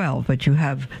you're 12, but you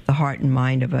have the heart and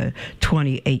mind of a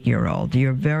 28-year-old.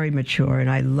 You're very mature, and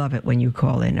I love it when you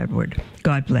call in, Edward.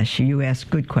 God bless you. You ask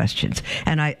good questions.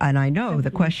 And I know the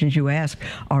questions you ask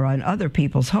are on other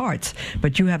people's hearts,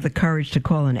 but you have the courage to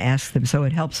call and ask them, so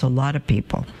it helps a lot of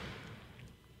people.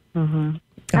 Mm-hmm.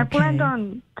 Okay. I planned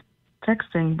on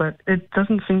texting, but it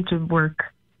doesn't seem to work.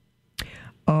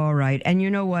 All right. And you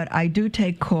know what? I do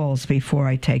take calls before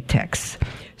I take texts.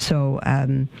 So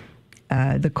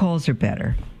the calls are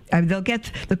better.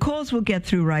 The calls will get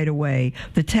through right away.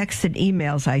 The texts and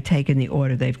emails I take in the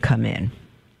order they've come in.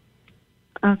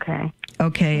 Okay.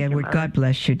 Okay, Edward. God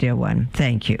bless you, dear one.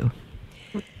 Thank you.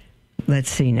 Let's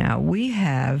see now. We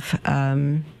have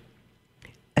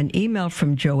an email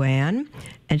from Joanne,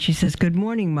 and she says, "Good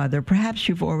morning, Mother. Perhaps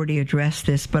you've already addressed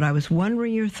this, but I was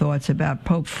wondering your thoughts about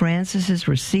Pope Francis's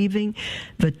receiving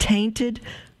the tainted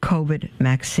COVID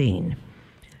vaccine.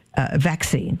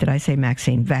 Did I say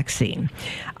Maxine? Vaccine.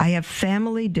 I have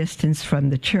family distance from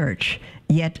the church,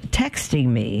 yet texting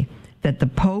me that the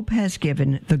Pope has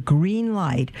given the green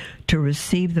light to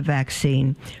receive the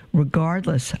vaccine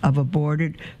regardless of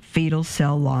aborted fetal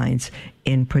cell lines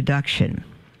in production."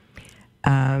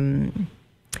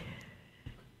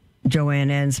 Joanne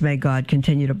ends, "May God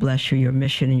continue to bless you, your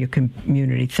mission, and your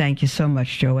community." Thank you so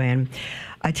much, Joanne.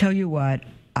 I tell you what,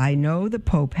 I know the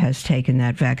Pope has taken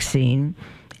that vaccine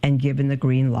and given the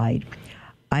green light.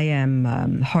 I am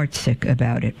heartsick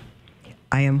about it.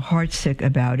 I am heartsick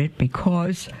about it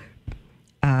because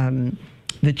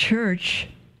the church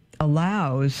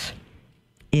allows,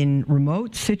 in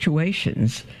remote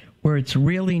situations where it's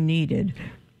really needed,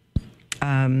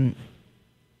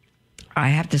 I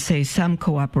have to say, some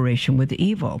cooperation with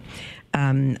evil.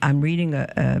 I'm reading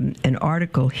an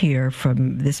article here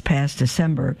from this past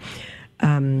December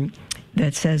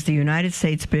that says the United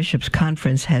States Bishops'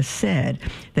 Conference has said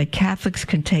that Catholics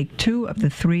can take 2 of the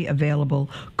 3 available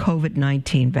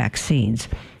COVID-19 vaccines,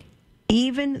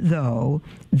 even though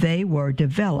they were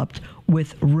developed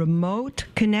with remote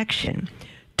connection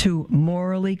to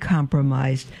morally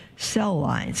compromised cell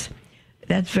lines.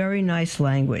 That's very nice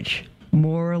language.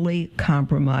 Morally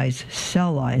compromised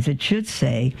cell lines. It should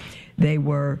say they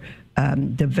were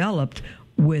developed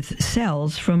with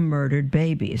cells from murdered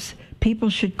babies. People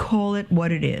should call it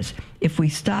what it is. If we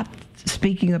stopped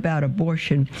speaking about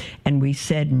abortion and we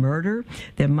said murder,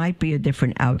 there might be a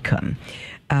different outcome.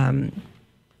 And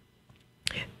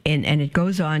it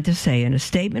goes on to say, in a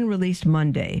statement released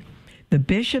Monday, the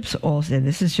bishops also, and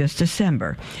this is just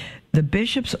December, the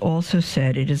bishops also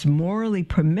said it is morally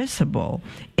permissible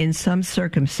in some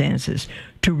circumstances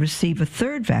to receive a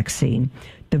 3rd vaccine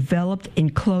developed in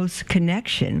close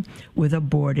connection with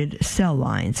aborted cell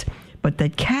lines, but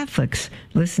that Catholics,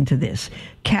 listen to this,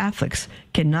 Catholics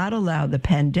cannot allow the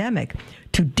pandemic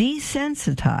to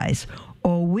desensitize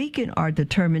or weaken our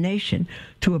determination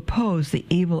to oppose the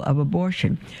evil of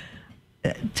abortion.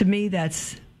 To me,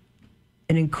 that's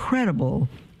an incredible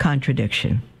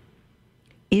contradiction.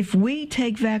 If we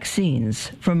take vaccines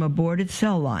from aborted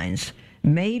cell lines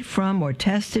made from or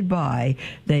tested by,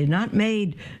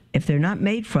 if they're not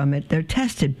made from it, they're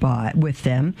tested with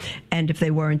them, and if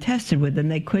they weren't tested with them,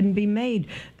 they couldn't be made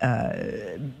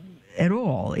at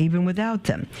all, even without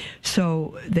them.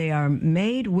 So they are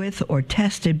made with or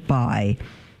tested by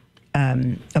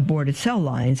aborted cell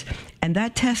lines, and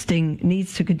that testing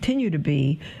needs to continue to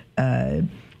be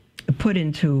put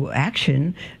into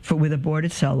action with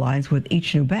aborted cell lines with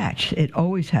each new batch. It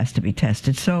always has to be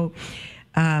tested. So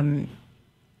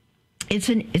it's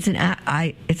an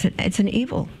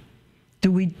evil.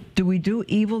 Do we do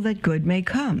evil that good may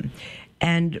come?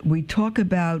 And we talk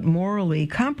about morally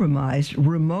compromised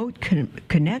remote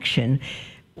connection.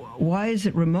 Why is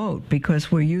it remote?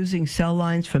 Because we're using cell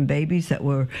lines from babies that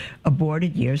were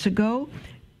aborted years ago?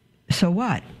 So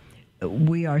what?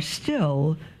 We are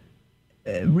still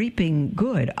reaping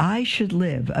good. I should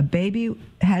live. A baby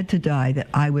had to die that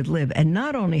I would live. And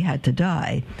not only had to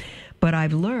die, but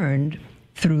I've learned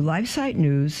through LifeSite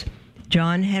News,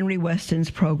 John Henry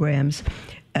Weston's programs,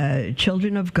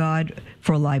 Children of God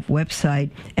for Life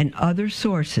website, and other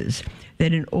sources,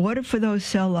 that in order for those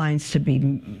cell lines to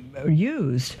be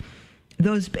used,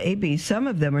 those babies, some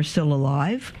of them are still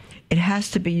alive. It has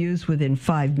to be used within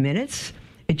 5 minutes.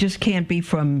 It just can't be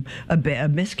from a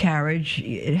miscarriage.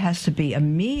 It has to be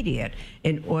immediate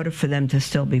in order for them to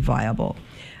still be viable.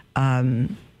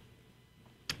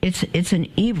 It's an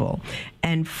evil.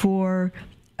 And for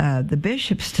the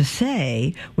bishops to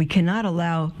say we cannot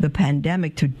allow the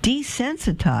pandemic to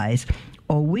desensitize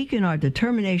or weaken our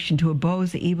determination to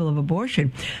oppose the evil of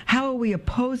abortion. How are we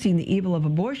opposing the evil of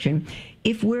abortion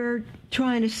if we're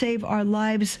trying to save our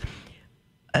lives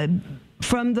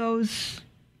from those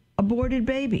aborted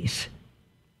babies?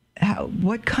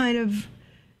 What kind of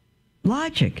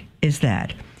logic is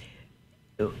that?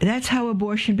 That's how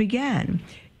abortion began.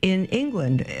 In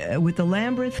England, with the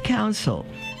Lambeth Council,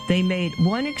 they made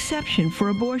one exception for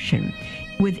abortion.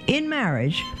 Within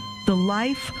marriage, the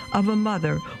life of a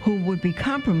mother who would be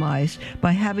compromised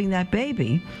by having that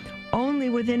baby,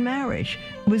 only within marriage,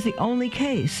 was the only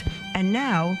case. And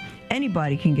now,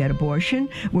 anybody can get abortion.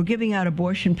 We're giving out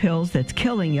abortion pills that's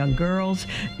killing young girls.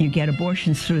 You get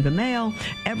abortions through the mail,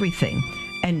 everything.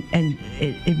 And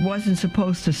it wasn't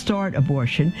supposed to start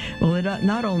abortion. Well, it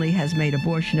not only has made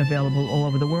abortion available all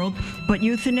over the world, but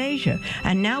euthanasia.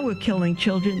 And now we're killing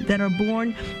children that are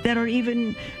born, that are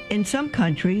even, in some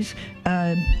countries,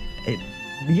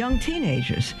 young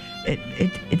teenagers.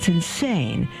 It's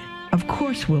insane. Of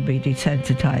course we'll be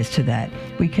desensitized to that.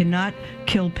 We cannot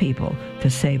kill people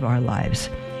to save our lives.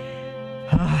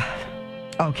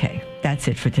 Okay, that's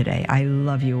it for today. I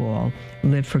love you all.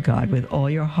 Live for God with all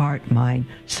your heart, mind,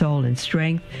 soul, and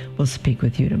strength. We'll speak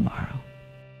with you tomorrow.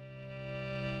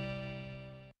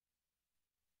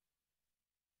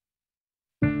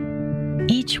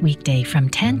 Each weekday from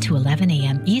 10 to 11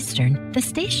 a.m. Eastern, the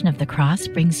Station of the Cross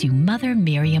brings you Mother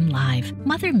Miriam Live.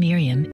 Mother Miriam